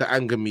to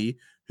anger me,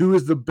 who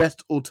is the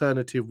best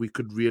alternative we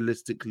could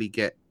realistically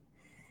get?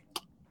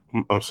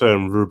 I'm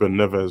saying Ruben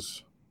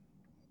Neves.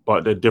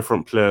 But they're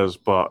different players,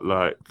 but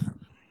like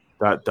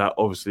that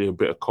obviously a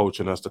bit of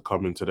coaching has to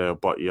come into there.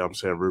 But yeah, I'm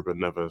saying Ruben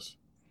Neves.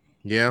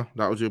 Yeah,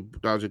 that was your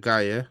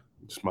guy, yeah?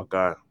 It's my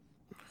guy.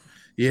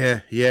 Yeah.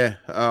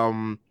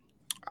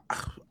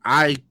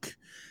 I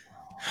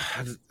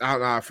don't know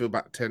how I feel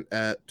about 10.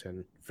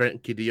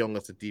 Frankie de Jong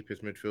as the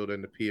deepest midfielder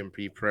in the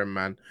PMP Prem,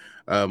 man.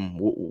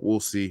 We'll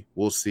see.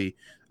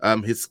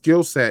 His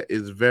skill set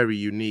is very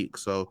unique,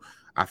 so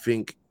I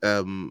think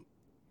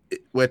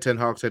where Ten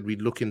Hag said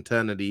we'd look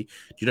internally.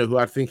 Do you know who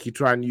I think he'd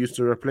try and use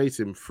to replace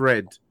him?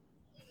 Fred.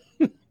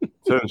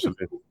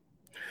 Essentially.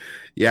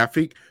 Yeah, I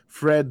think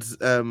Fred's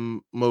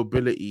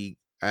mobility,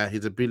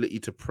 his ability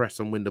to press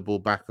and win the ball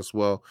back as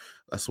well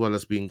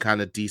as being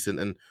kind of decent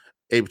and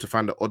able to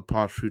find the odd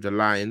pass through the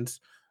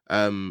lines,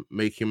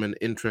 make him an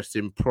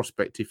interesting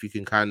prospect if you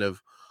can kind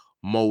of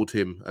mold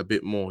him a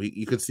bit more.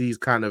 You can see he's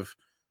kind of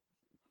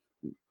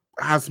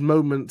has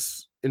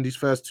moments in these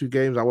first 2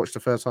 games. I watched the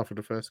first half of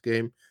the first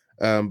game,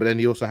 but then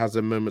he also has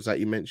the moments that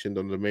you mentioned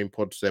on the main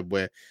pod, Seb,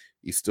 where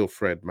he's still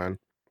Fred, man.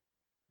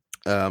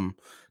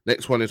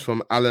 Next one is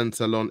from Alan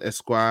Salon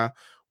Esquire.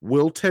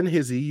 Will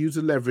Tenhizzy use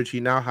the leverage he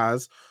now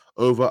has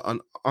over an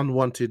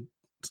unwanted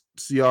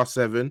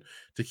CR7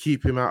 to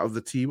keep him out of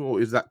the team,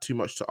 or is that too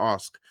much to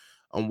ask?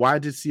 And why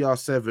did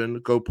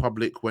CR7 go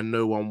public when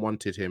no one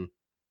wanted him?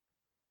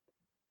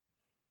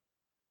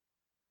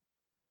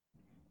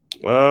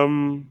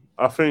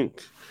 I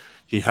think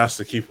he has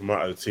to keep him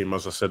out of the team,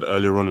 as I said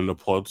earlier on in the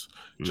pod,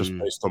 just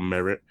based on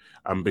merit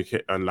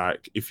and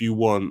like if you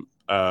want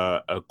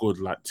a good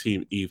like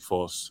team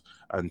ethos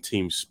and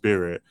team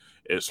spirit,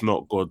 it's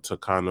not good to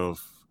kind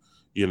of,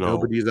 you know,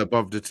 nobody's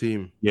above the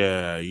team.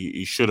 Yeah,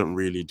 you shouldn't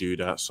really do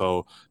that.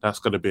 So that's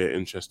going to be an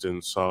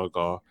interesting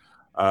saga.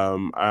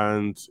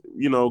 And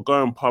you know,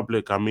 going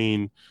public, I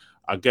mean,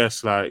 I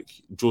guess like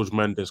George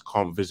Mendes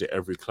can't visit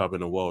every club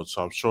in the world,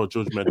 so I'm sure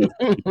George Mendes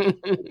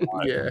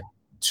yeah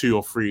 2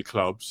 or 3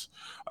 clubs.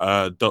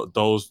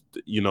 Those,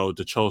 you know,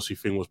 the Chelsea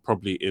thing was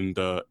probably in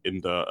the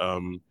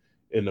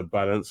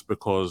balance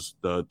because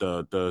the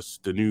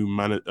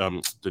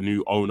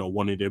new owner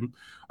wanted him.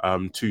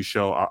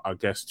 Tuchel, I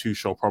guess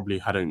Tuchel probably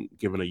hadn't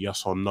given a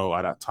yes or no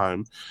at that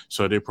time,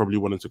 so they probably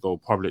wanted to go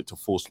public to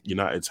force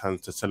United's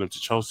hands to sell him to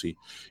Chelsea.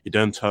 It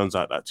then turns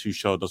out that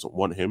Tuchel doesn't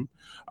want him,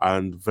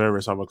 and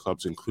various other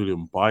clubs,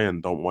 including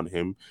Bayern, don't want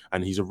him,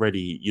 and he's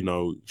already, you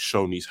know,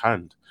 shown his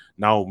hand.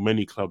 Now,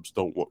 many clubs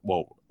don't want,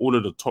 well, all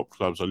of the top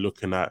clubs are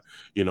looking at,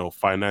 you know,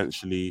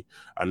 financially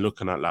and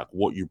looking at like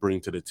what you bring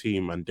to the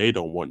team, and they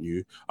don't want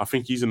you. I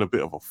think he's in a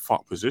bit of a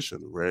fuck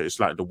position, where it's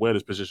like the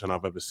weirdest position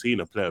I've ever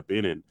seen a player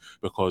been in,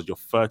 because you're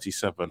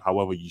 37,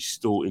 however, you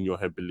still in your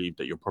head believe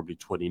that you're probably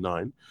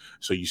 29.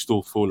 So you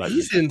still feel like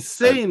he's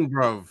insane,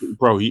 bro.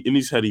 In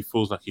his head, he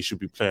feels like he should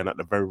be playing at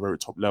the very, very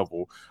top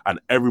level,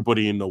 and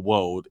everybody in the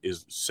world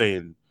is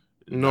saying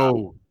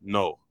no.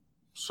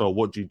 So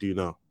what do you do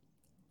now?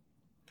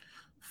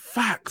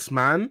 Facts,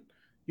 man.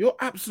 You're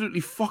absolutely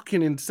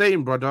fucking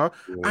insane, brother.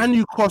 Yeah. And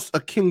you cost a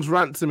king's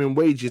ransom in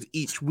wages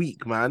each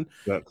week, man.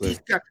 Exactly. This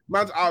guy,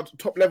 man's out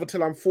top level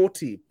till I'm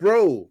 40.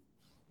 Bro,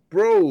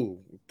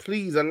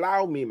 please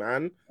allow me,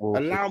 man.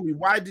 Okay. Allow me.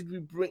 Why did we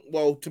bring...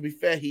 Well, to be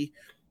fair, he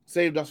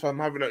saved us from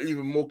having an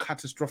even more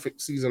catastrophic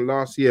season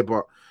last year,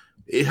 but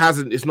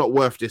it's not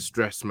worth this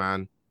stress,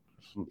 man.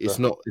 It's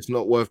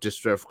not worth this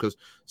stress, because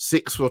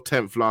 6th or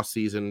 10th last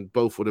season,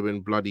 both would have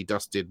been bloody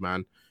dusted,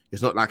 man.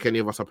 It's not like any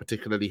of us are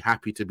particularly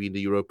happy to be in the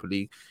Europa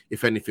League.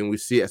 If anything, we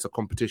see it as a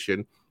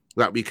competition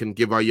that we can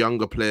give our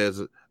younger players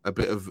a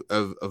bit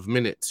of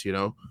minutes, you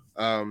know.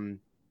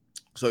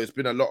 So it's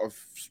been a lot of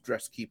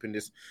stress keeping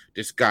this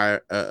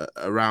guy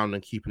around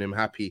and keeping him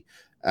happy.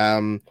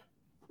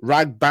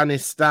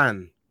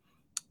 Ragbanistan,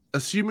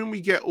 assuming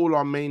we get all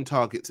our main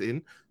targets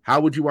in,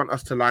 how would you want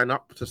us to line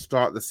up to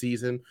start the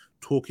season,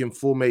 talking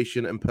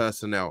formation and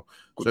personnel?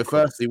 So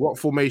firstly, what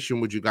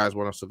formation would you guys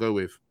want us to go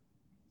with?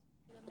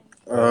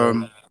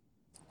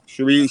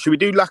 Should we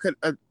do like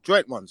a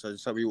joint one so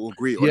we all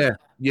agree on?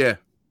 Yeah.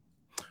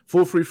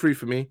 4-3-3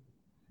 for me.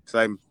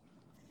 Same.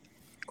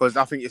 Because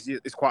I think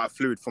it's quite a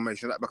fluid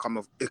formation. It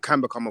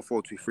can become a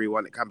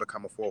 4-2-3-1. It can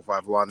become a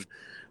 4-5-1.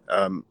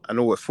 And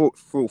all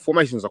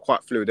formations are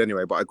quite fluid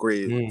anyway. But I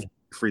agree,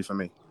 3 for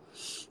me.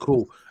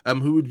 Cool.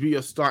 Who would be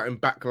your starting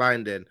back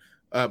line then?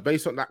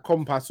 Based on that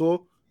comp I saw,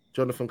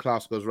 Jonathan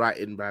Klaus goes right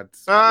in, Brad.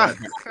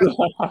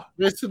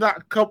 Based to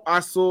that comp I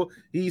saw,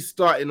 he's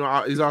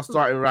our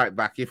starting right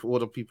back. If all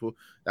the people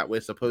that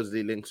we're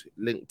supposedly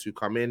linked to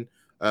come in,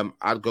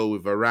 I'd go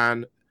with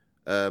Varane,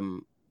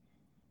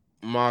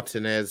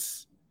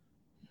 Martinez,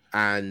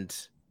 and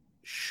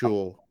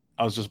Shaw.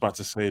 I was just about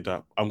to say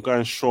that. I'm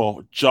going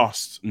Shaw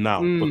just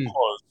now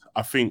because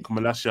I think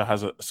Malacia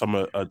has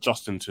some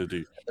adjusting to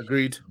do.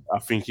 Agreed. I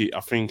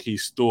think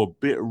he's still a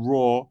bit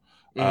raw.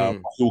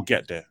 He'll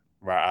get there,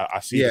 right? I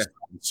see. Yeah.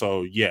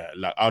 So yeah,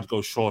 like I'd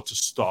go Shaw to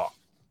start.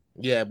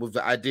 Yeah, with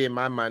the idea in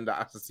my mind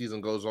that as the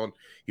season goes on,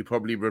 he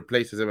probably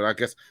replaces him. And I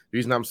guess the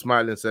reason I'm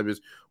smiling, Seb,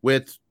 is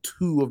we're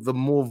 2 of the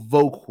more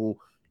vocal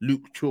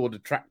Luke Shaw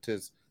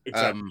detractors.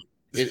 Exactly.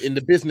 In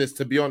the business,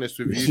 to be honest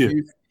with you. If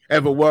you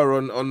ever were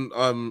on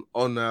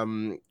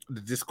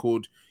the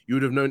Discord, you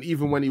would have known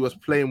even when he was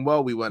playing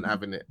well, we weren't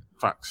having it.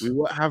 Facts. We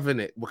weren't having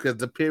it because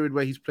the period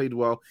where he's played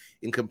well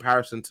in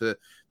comparison to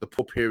the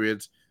poor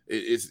periods,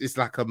 it's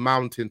like a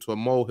mountain to a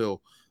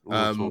molehill.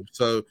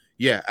 So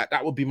yeah,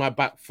 that would be my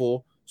back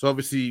 4. So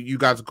obviously you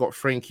guys have got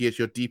Frankie as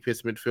your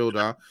deepest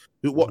midfielder.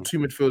 What 2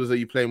 midfielders are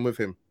you playing with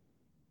him?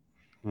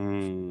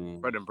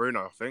 Fred and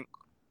Bruno, I think.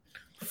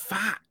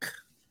 Fuck.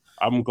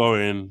 I'm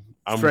going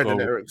Fred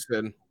and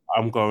Eriksen.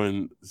 I'm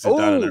going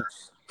Zidane. And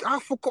I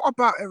forgot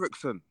about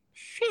Eriksen.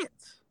 Shit.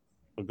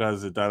 I'm going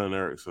Zidane and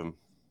Eriksen.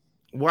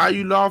 Why are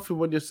you laughing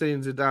when you're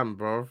saying Zidane,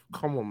 bro?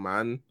 Come on,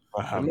 man.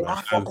 You're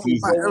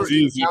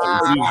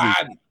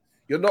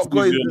not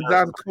going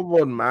Zidane. Come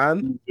on,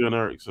 man. Zidane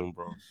Eriksen,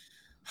 bro.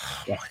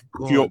 Oh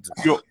my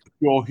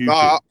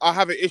God. I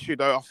have an issue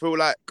though. I feel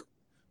like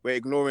we're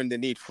ignoring the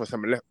need for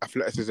some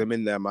athleticism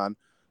in there, man.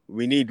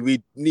 We need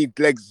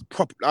legs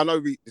proper. I know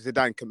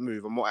Zidane can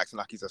move. I'm not acting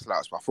like he's a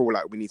slouch, but I feel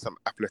like we need some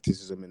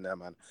athleticism in there,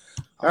 man.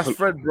 That's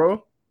Fred,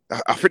 bro.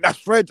 I think that's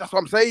Fred. That's what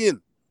I'm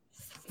saying.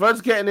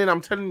 Fred's getting in.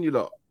 I'm telling you,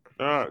 lot.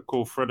 All right,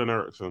 cool. Fred and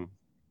Eriksen.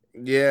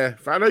 Yeah,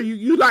 I know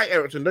you like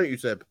Eriksen, don't you,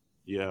 Seb?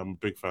 Yeah, I'm a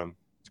big fan.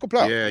 It's a good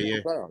player. Yeah.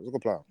 It's a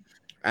good player.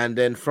 And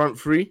then front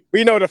three.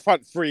 We know the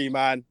front three,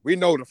 man. We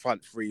know the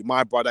front three.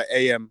 My brother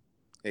AM.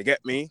 You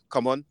get me?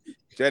 Come on.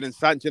 Jadon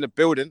Sancho in the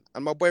building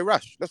and my boy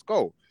Rash. Let's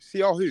go. See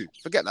y'all who.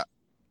 Forget that.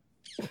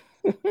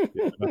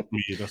 Yeah,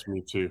 that's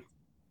me too.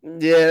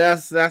 Yeah,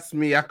 that's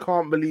me. I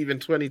can't believe in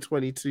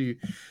 2022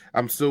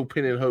 I'm still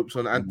pinning hopes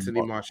on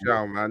Anthony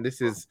Martial, man.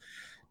 This is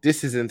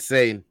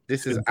insane.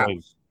 This is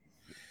absolutely.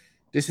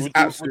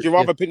 Would you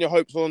rather pin your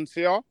hopes on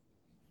CR?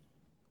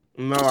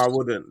 No, I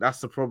wouldn't.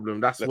 That's the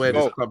problem. That's where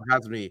this club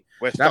has me.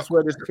 That's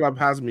where this club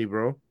has me,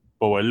 bro.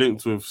 But we're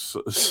linked with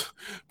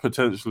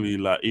potentially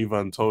like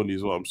Ivan Toney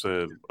is what I'm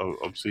saying.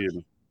 I'm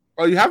seeing.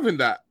 Are you having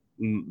that?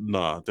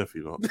 Nah,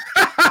 definitely not.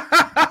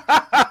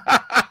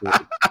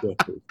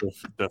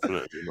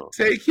 Definitely not.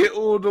 Take it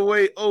all the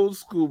way old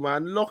school,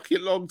 man. Lock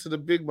it long to the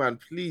big man.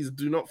 Please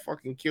do not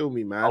fucking kill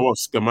me, man. I want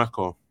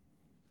Scamacca.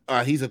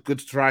 He's a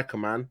good striker,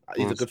 man.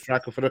 He's a good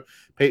striker for the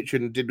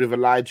Patreon. Did with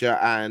Elijah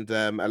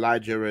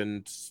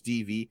and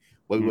Stevie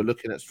when we were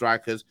looking at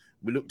strikers.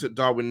 We looked at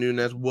Darwin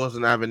Núñez,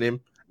 wasn't having him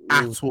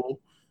at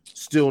all.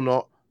 Still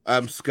not.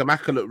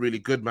 Scamacca looked really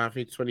good, man. I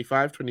think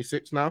 25,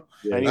 26 now.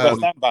 Yeah. And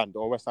West Ham band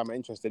or West Ham are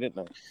interested, isn't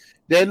they?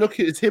 They're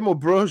looking. It's him or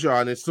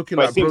Broja, and it's looking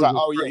but like. It seems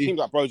it seems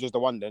like Broja's the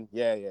one then.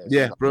 Yeah.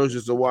 Yeah,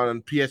 Broja's the one,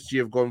 and PSG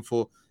have gone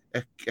for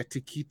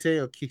Etikite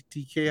or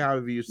Kitike,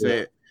 however you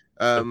say it.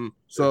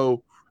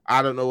 So.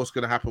 I don't know what's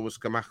going to happen with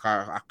Scamacca.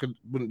 I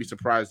wouldn't be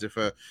surprised if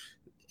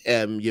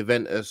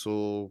Juventus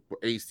or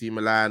AC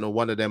Milan or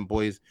one of them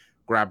boys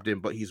grabbed him.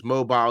 But he's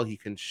mobile. He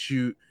can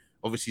shoot.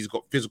 Obviously, he's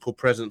got physical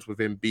presence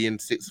with him being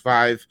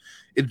 6'5".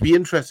 It'd be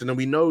interesting. And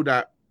we know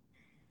that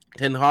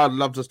Ten Hag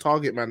loves a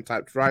target man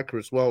type striker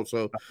as well.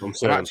 So I'm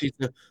actually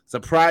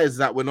surprised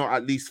that we're not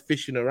at least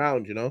fishing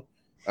around, you know?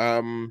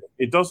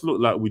 It does look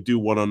like we do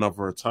want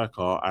another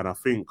attacker. And I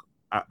think...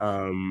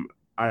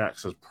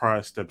 Ajax has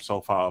priced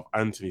themselves out of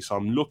Anthony, so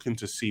I'm looking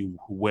to see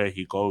where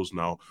he goes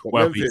now.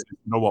 Whether he says, you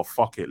know what,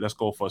 fuck it, let's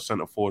go for a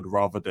centre forward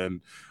rather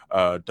than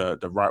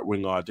the right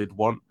winger I did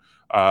want.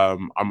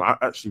 I'm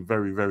actually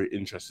very, very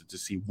interested to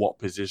see what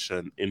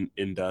position in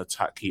the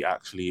attack he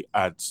actually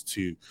adds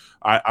to.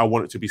 I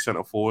want it to be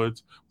centre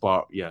forward,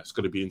 but yeah, it's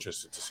going to be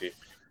interesting to see.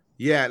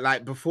 Yeah,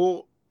 like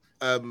before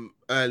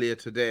earlier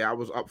today, I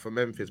was up for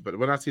Memphis, but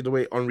when I see the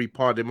way Henry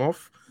parred him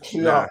off,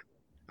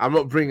 I'm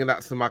not bringing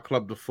that to my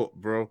club the foot,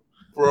 bro.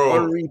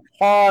 Henry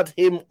parred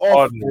him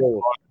off,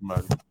 bro.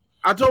 Man.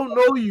 I don't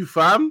know you,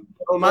 fam.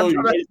 I don't know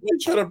you. You're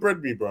trying to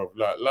bread me, bro.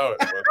 Like, allow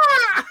it,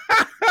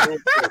 man.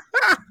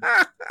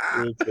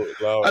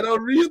 I know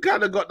Reece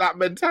kind of got that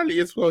mentality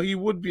as well. He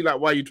would be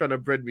like, why are you trying to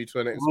bread me to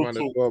an next man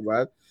as well,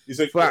 man? He's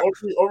like,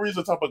 Henry's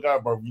the type of guy,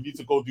 bro. You need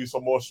to go do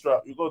some more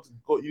strap. You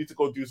need to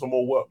go do some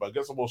more work, man.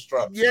 Get some more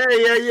straps.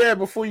 Yeah.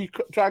 Before you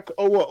try,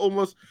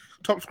 almost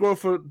top scorer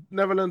for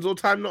Netherlands all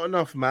time. Not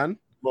enough, man.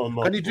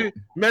 Can you do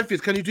Memphis?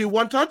 Can you do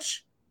one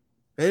touch?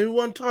 Maybe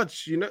one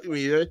touch, you know what I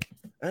mean?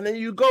 And then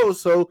you go.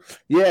 So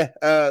yeah,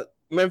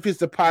 Memphis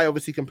Depay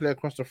obviously can play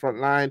across the front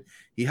line.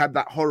 He had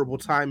that horrible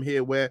time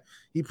here where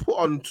he put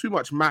on too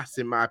much mass,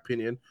 in my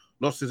opinion,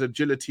 lost his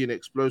agility and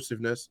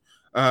explosiveness.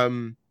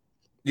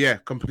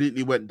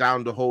 Completely went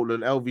down the hole.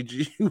 And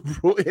LVG, who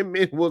brought him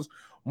in, was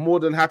more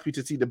than happy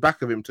to see the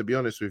back of him, to be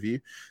honest with you.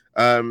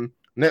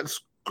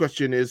 Next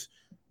question is,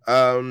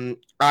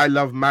 I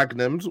love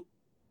Magnums.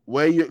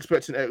 Where are you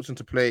expecting Eriksen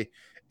to play?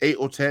 8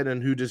 or 10,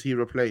 and who does he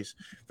replace?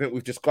 I think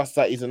we've discussed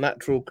that he's a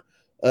natural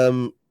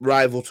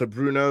rival to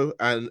Bruno,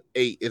 and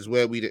 8 is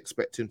where we'd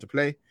expect him to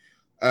play.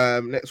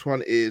 Next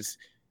one is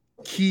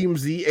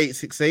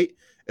Keemsy868.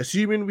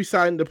 Assuming we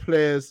sign the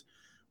players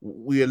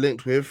we are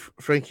linked with,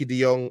 Frankie de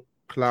Jong,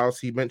 Klaus,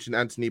 he mentioned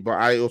Anthony, but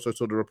I also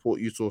saw the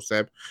report you saw,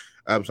 Seb,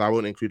 so I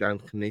won't include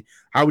Anthony.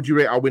 How would you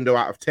rate our window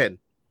out of 10?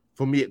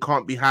 For me, it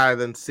can't be higher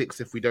than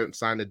 6 if we don't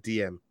sign a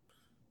DM.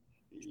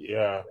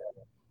 Yeah.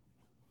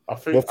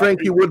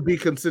 Frankie would be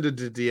considered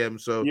the DM,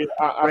 so yeah,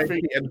 I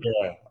think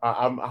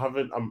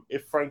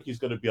if Frankie's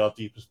going to be our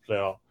deepest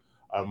player,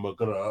 and we're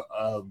going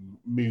to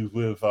move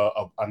with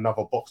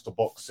another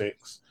box-to-box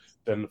 6,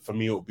 then for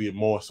me it would be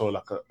more so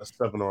like a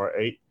 7 or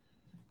an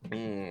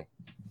 8.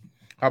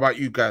 How about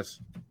you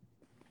guys?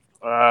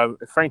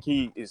 If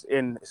Frankie is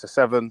in, it's a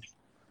 7.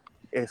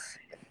 If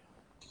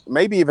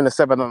maybe even a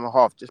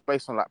 7.5, just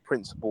based on like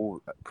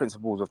principles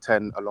of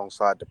 10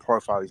 alongside the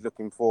profile he's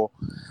looking for.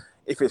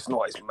 If it's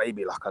not, it's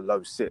maybe like a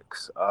low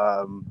 6.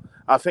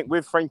 I think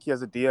with Frankie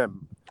as a DM,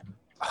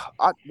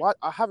 I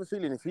have a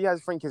feeling if he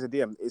has Frankie as a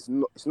DM, it's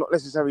not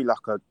necessarily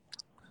like a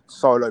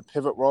solo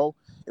pivot role.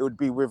 It would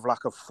be with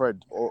like a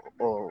Fred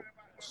or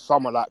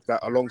someone like that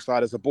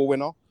alongside as a ball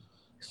winner.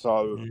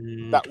 So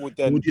that would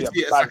then would you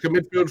see it's like a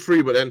midfield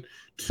 3, but then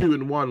 2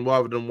 and 1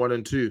 rather than 1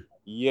 and 2.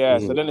 Yeah,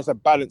 so then it's a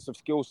balance of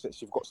skill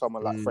sets. You've got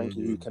someone like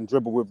Frankie who can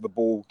dribble with the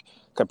ball,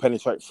 can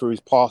penetrate through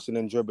his passing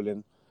and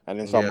dribbling, and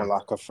then someone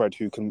like a Fred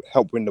who can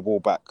help win the ball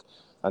back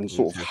and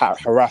sort of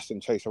harass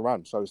and chase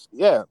around. So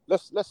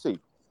let's see.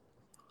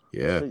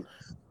 Yeah,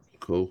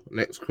 cool.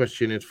 Next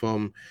question is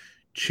from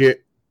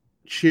Cheer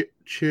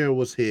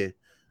was here.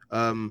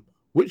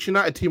 Which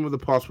United team of the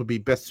past would be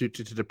best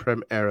suited to the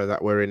Prem era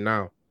that we're in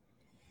now?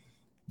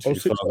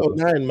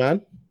 06-09,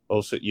 man.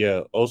 06,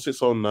 yeah.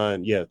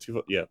 06-09,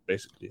 yeah,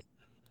 basically.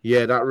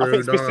 Yeah, that I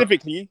think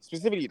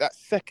specifically that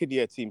second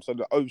year team, so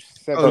the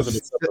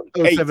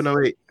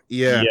 07-08.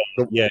 Yeah.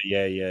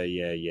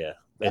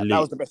 That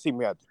was the best team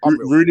we had.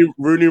 Rooney,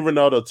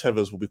 Ronaldo,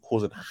 Tevez will be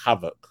causing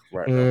havoc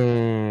right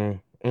now.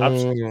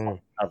 Absolute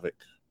havoc.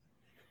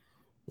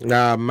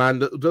 Nah, man,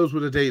 those were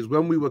the days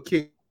when we were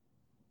king.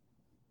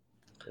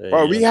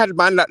 Bro, we had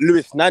man like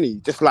Lewis Nani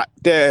just like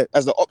there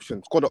as an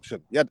option, squad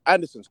option. You had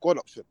Anderson, squad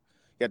option.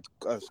 You had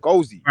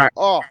Scholesy. Right.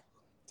 Oh,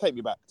 take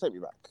me back.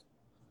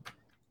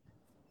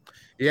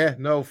 Yeah,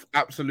 no,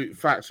 absolute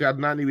facts. We had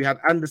Nani, we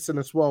had Anderson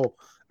as well.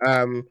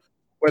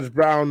 Wes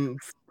Brown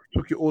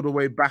took it all the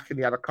way back, and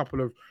he had a couple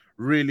of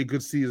really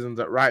good seasons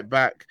at right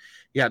back.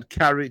 He had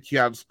Carrick, he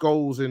had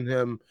Scholes in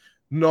him,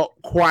 not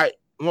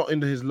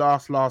into his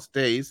last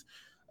days.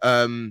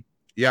 You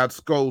had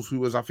Scholes, who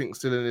was, I think,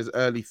 still in his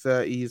early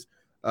 30s.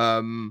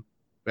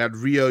 We had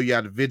Rio, you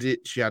had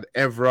Vidic, you had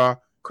Evra,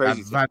 you had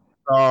Van der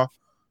Sar,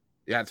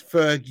 you had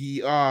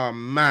Fergie. Oh,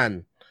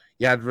 man.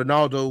 You had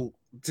Ronaldo,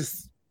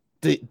 just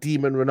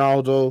Demon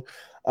Ronaldo.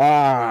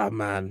 Ah,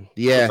 man.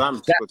 Yeah.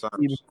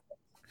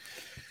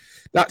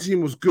 That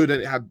team was good,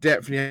 and it had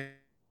depth.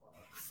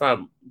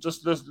 Fam,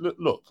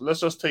 let's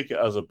just take it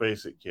as a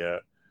basic, yeah.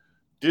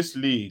 This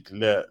league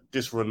let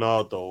this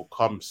Ronaldo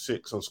come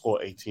 6 and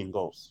score 18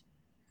 goals.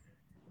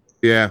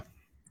 Yeah.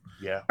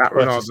 Yeah. That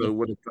Ronaldo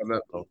would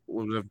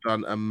have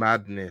done a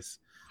madness.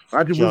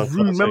 Remember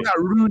that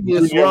Rooney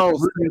as well.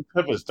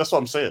 That's what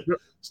I'm saying.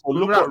 So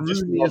look at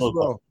Rooney as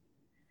well.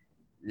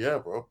 Yeah,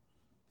 bro.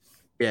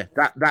 Yeah,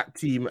 that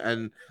team,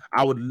 and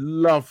I would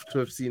love to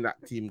have seen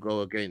that team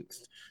go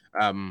against.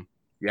 I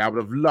would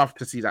have loved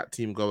to see that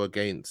team go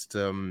against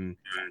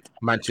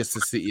Manchester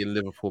City and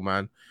Liverpool,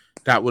 man.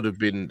 That would have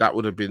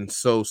been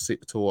so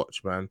sick to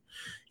watch, man.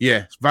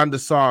 Yeah, Van der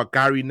Sar,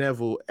 Gary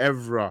Neville,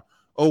 Evra,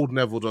 old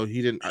Neville though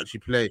he didn't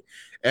actually play.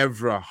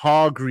 Evra,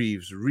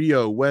 Hargreaves,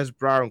 Rio, Wes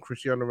Brown,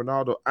 Cristiano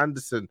Ronaldo,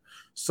 Anderson,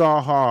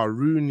 Saha,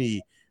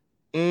 Rooney,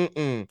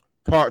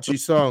 Park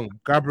Ji-sung,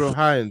 Gabriel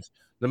Hines,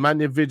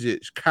 Nemanja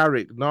Vidic,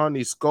 Carrick,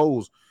 Nani,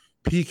 Scholes,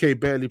 PK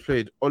barely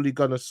played. Ole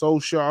Gunnar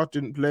Solskjaer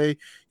didn't play.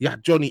 Yeah,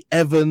 Johnny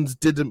Evans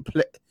didn't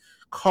play.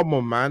 Come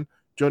on, man.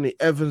 Johnny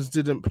Evans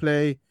didn't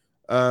play.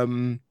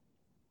 John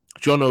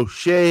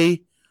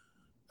O'Shea,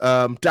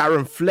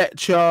 Darren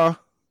Fletcher,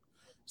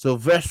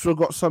 Silvestre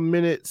got some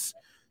minutes.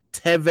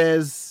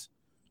 Tevez.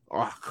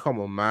 Oh, come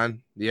on,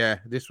 man. Yeah,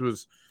 these were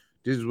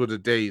the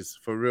days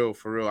for real.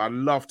 I'd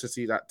love to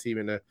see that team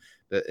in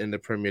the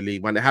Premier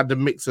League when it had the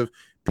mix of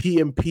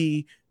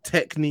P&P,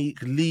 technique,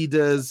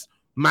 leaders,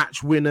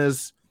 match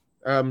winners,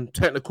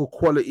 technical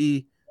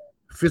quality,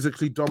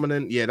 physically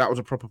dominant. Yeah, that was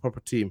a proper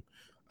team.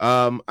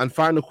 And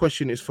final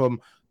question is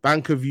from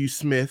Bankerview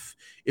Smith.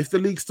 If the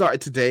league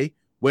started today,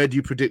 where do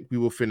you predict we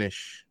will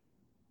finish?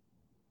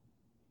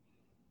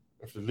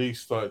 If the league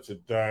started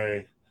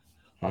today,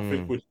 I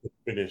think we could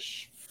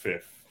finish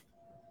 5th.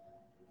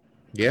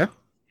 Yeah?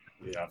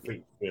 Yeah, I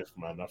think 5th,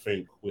 man. I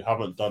think we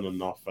haven't done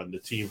enough, and the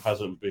team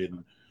hasn't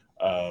been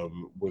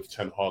with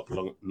Ten Hag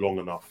long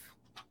enough.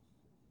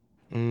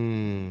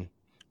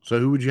 So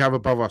who would you have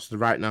above us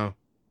right now?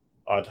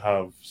 I'd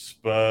have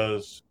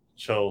Spurs,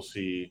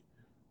 Chelsea,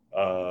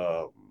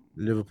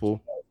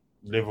 Liverpool,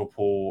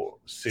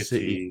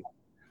 City,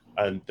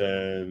 and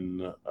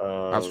then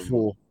that's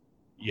 4.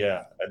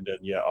 Yeah, and then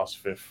us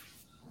 5th.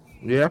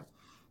 Yeah,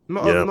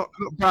 not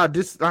bad.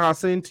 This, like I was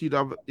saying to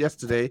you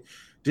yesterday,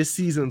 this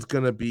season's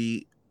gonna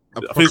be. I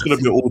think it's gonna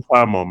be all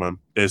timer, man.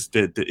 It's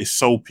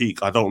so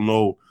peak. I don't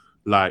know.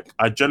 Like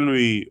I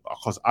generally,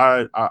 because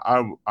I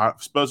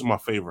Spurs are my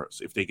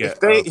favorites. If they get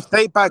if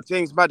they bag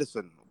James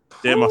Maddison,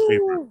 they're my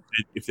favorite.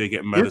 If they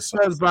get Maddison,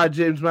 if Spurs by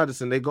James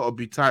Maddison, they got to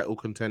be title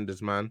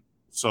contenders, man.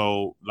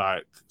 So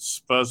like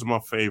Spurs are my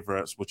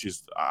favorites, which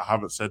is I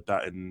haven't said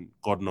that in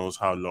God knows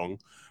how long.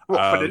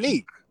 What, for the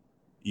league?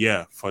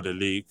 Yeah, for the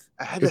league.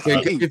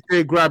 If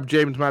they grab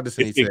James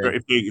Maddison,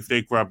 if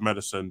they grab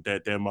Maddison,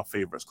 they're my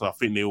favorites because I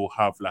think they all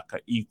have like an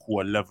equal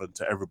 11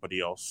 to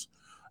everybody else.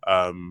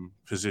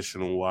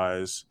 Positional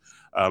wise,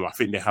 I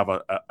think they have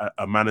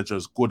a manager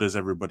as good as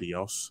everybody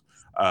else,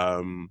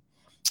 and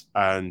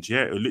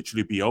yeah, it'll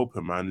literally be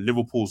open, man.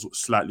 Liverpool's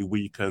slightly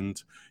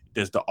weakened.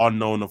 there's the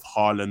unknown of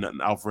Haaland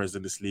and Alvarez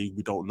in this league.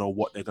 We don't know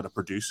what they're going to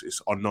produce.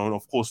 It's unknown.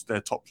 Of course,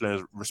 they're top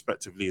players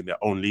respectively in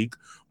their own league,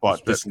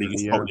 but this league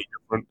is totally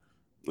different.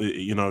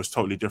 You know, it's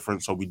totally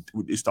different. So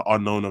it's the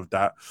unknown of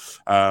that.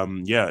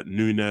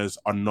 Nunes,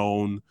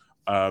 unknown.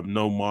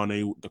 No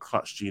Mane, the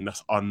clutch gene,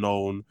 that's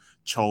unknown.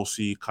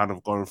 Chelsea kind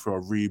of going through a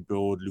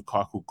rebuild.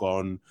 Lukaku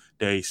gone.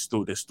 They're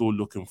still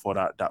looking for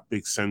that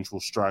big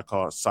central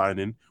striker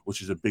signing,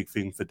 which is a big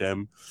thing for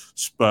them.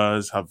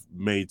 Spurs have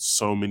made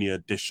so many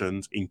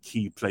additions in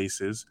key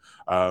places.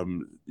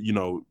 Right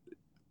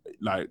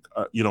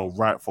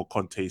for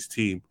Conte's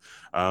team.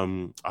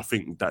 I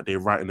think that they're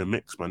right in the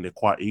mix, man. They're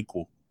quite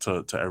equal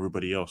to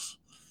everybody else.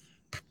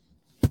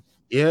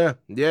 Yeah.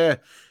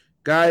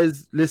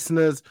 Guys,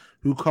 listeners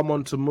who come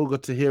on to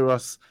Muga to hear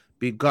us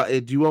be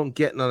gutted, you won't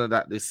get none of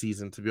that this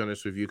season, to be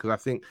honest with you, because I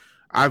think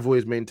I've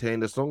always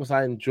maintained as long as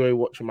I enjoy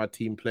watching my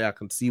team play, I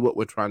can see what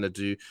we're trying to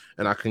do,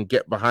 and I can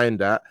get behind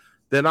that,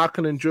 then I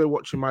can enjoy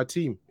watching my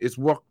team. It's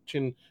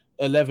watching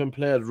 11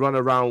 players run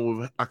around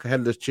with like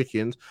headless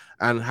chickens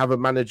and have a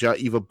manager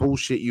either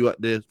bullshit you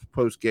at the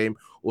post-game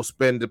or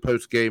spend the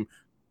post-game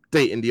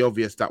stating the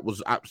obvious that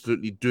was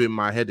absolutely doing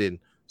my head in.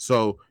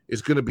 So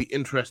it's going to be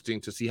interesting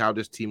to see how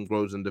this team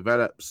grows and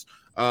develops.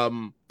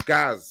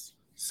 Gaz,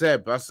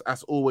 Seb,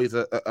 that's always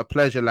a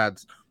pleasure,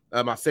 lads.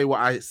 I say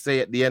what I say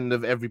at the end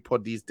of every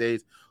pod these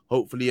days.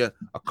 Hopefully a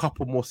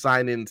couple more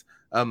signings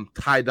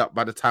tied up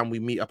by the time we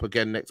meet up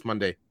again next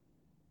Monday.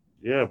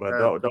 Yeah, man,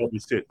 that would be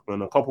sick,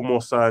 man. A couple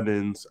more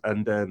signings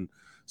and then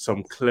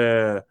some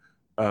clear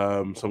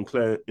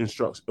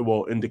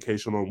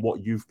indication on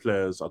what youth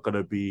players are going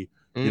to be,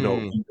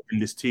 in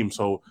this team.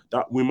 So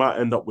that we might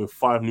end up with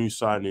 5 new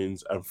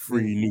signings and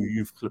 3 new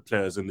youth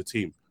players in the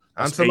team.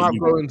 And some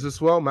outgoings as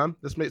well, man.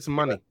 Let's make some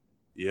money.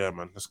 Yeah,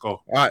 man. Let's go.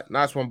 All right.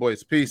 Nice one,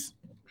 boys. Peace.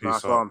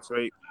 Nice one.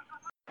 Sweet.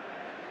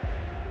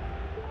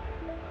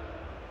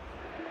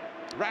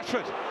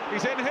 Rashford,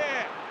 he's in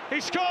here. He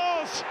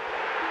scores.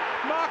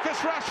 Marcus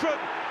Rashford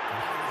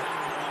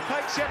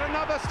takes yet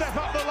another step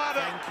up the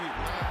ladder.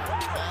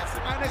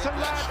 And it's a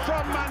lad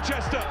from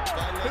Manchester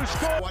who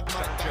scored.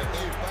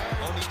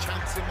 Only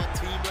chance in my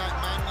team like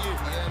Man U.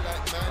 Yeah,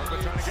 like Man U. We're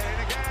trying to get in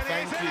again.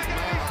 Thank you.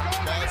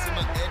 Bars in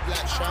my head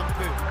like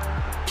shampoo.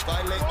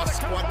 Violate my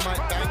squad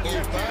might bang you.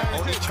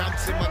 Only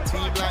chance in my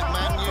team like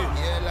Man U.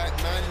 Yeah, like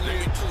Man U.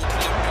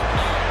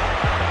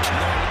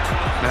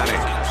 Nani.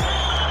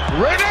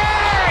 Ready!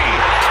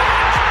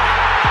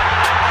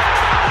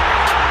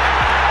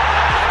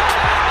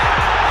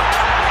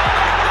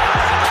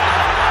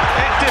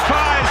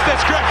 Defies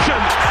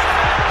description.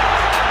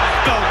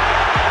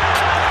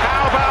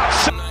 How about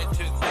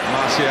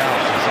Martial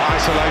is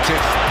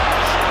isolated.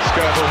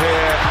 Skirtle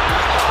here.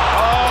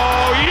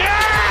 Oh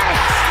yes!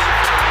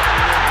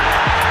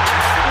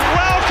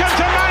 Welcome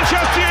to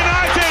Manchester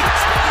United,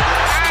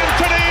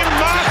 Anthony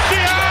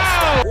Martial.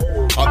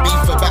 I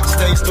beat for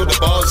backstage till the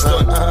bar's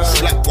done.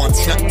 Slap 1,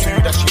 slap 2,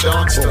 that she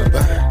dance done.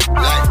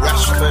 Like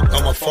Rashford,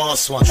 I'm a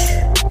fast one.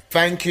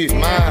 Thank you,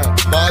 man.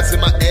 Bars in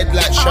my head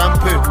like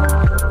shampoo.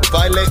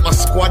 Violate my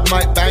squad,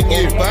 might bang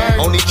you.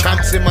 Only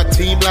champs in my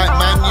team like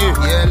Man U.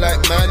 Yeah,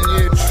 like Man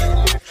U.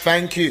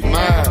 Thank you,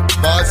 man.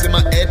 Bars in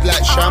my head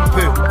like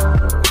shampoo.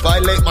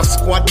 Violate my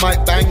squad,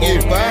 might bang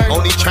you.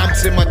 Only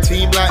champs in my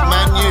team like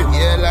Man U.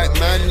 Yeah, like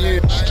Man U.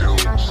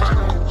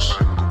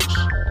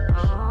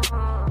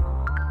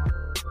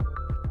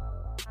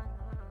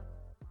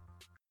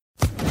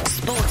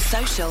 Sports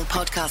Social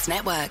Podcast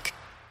Network.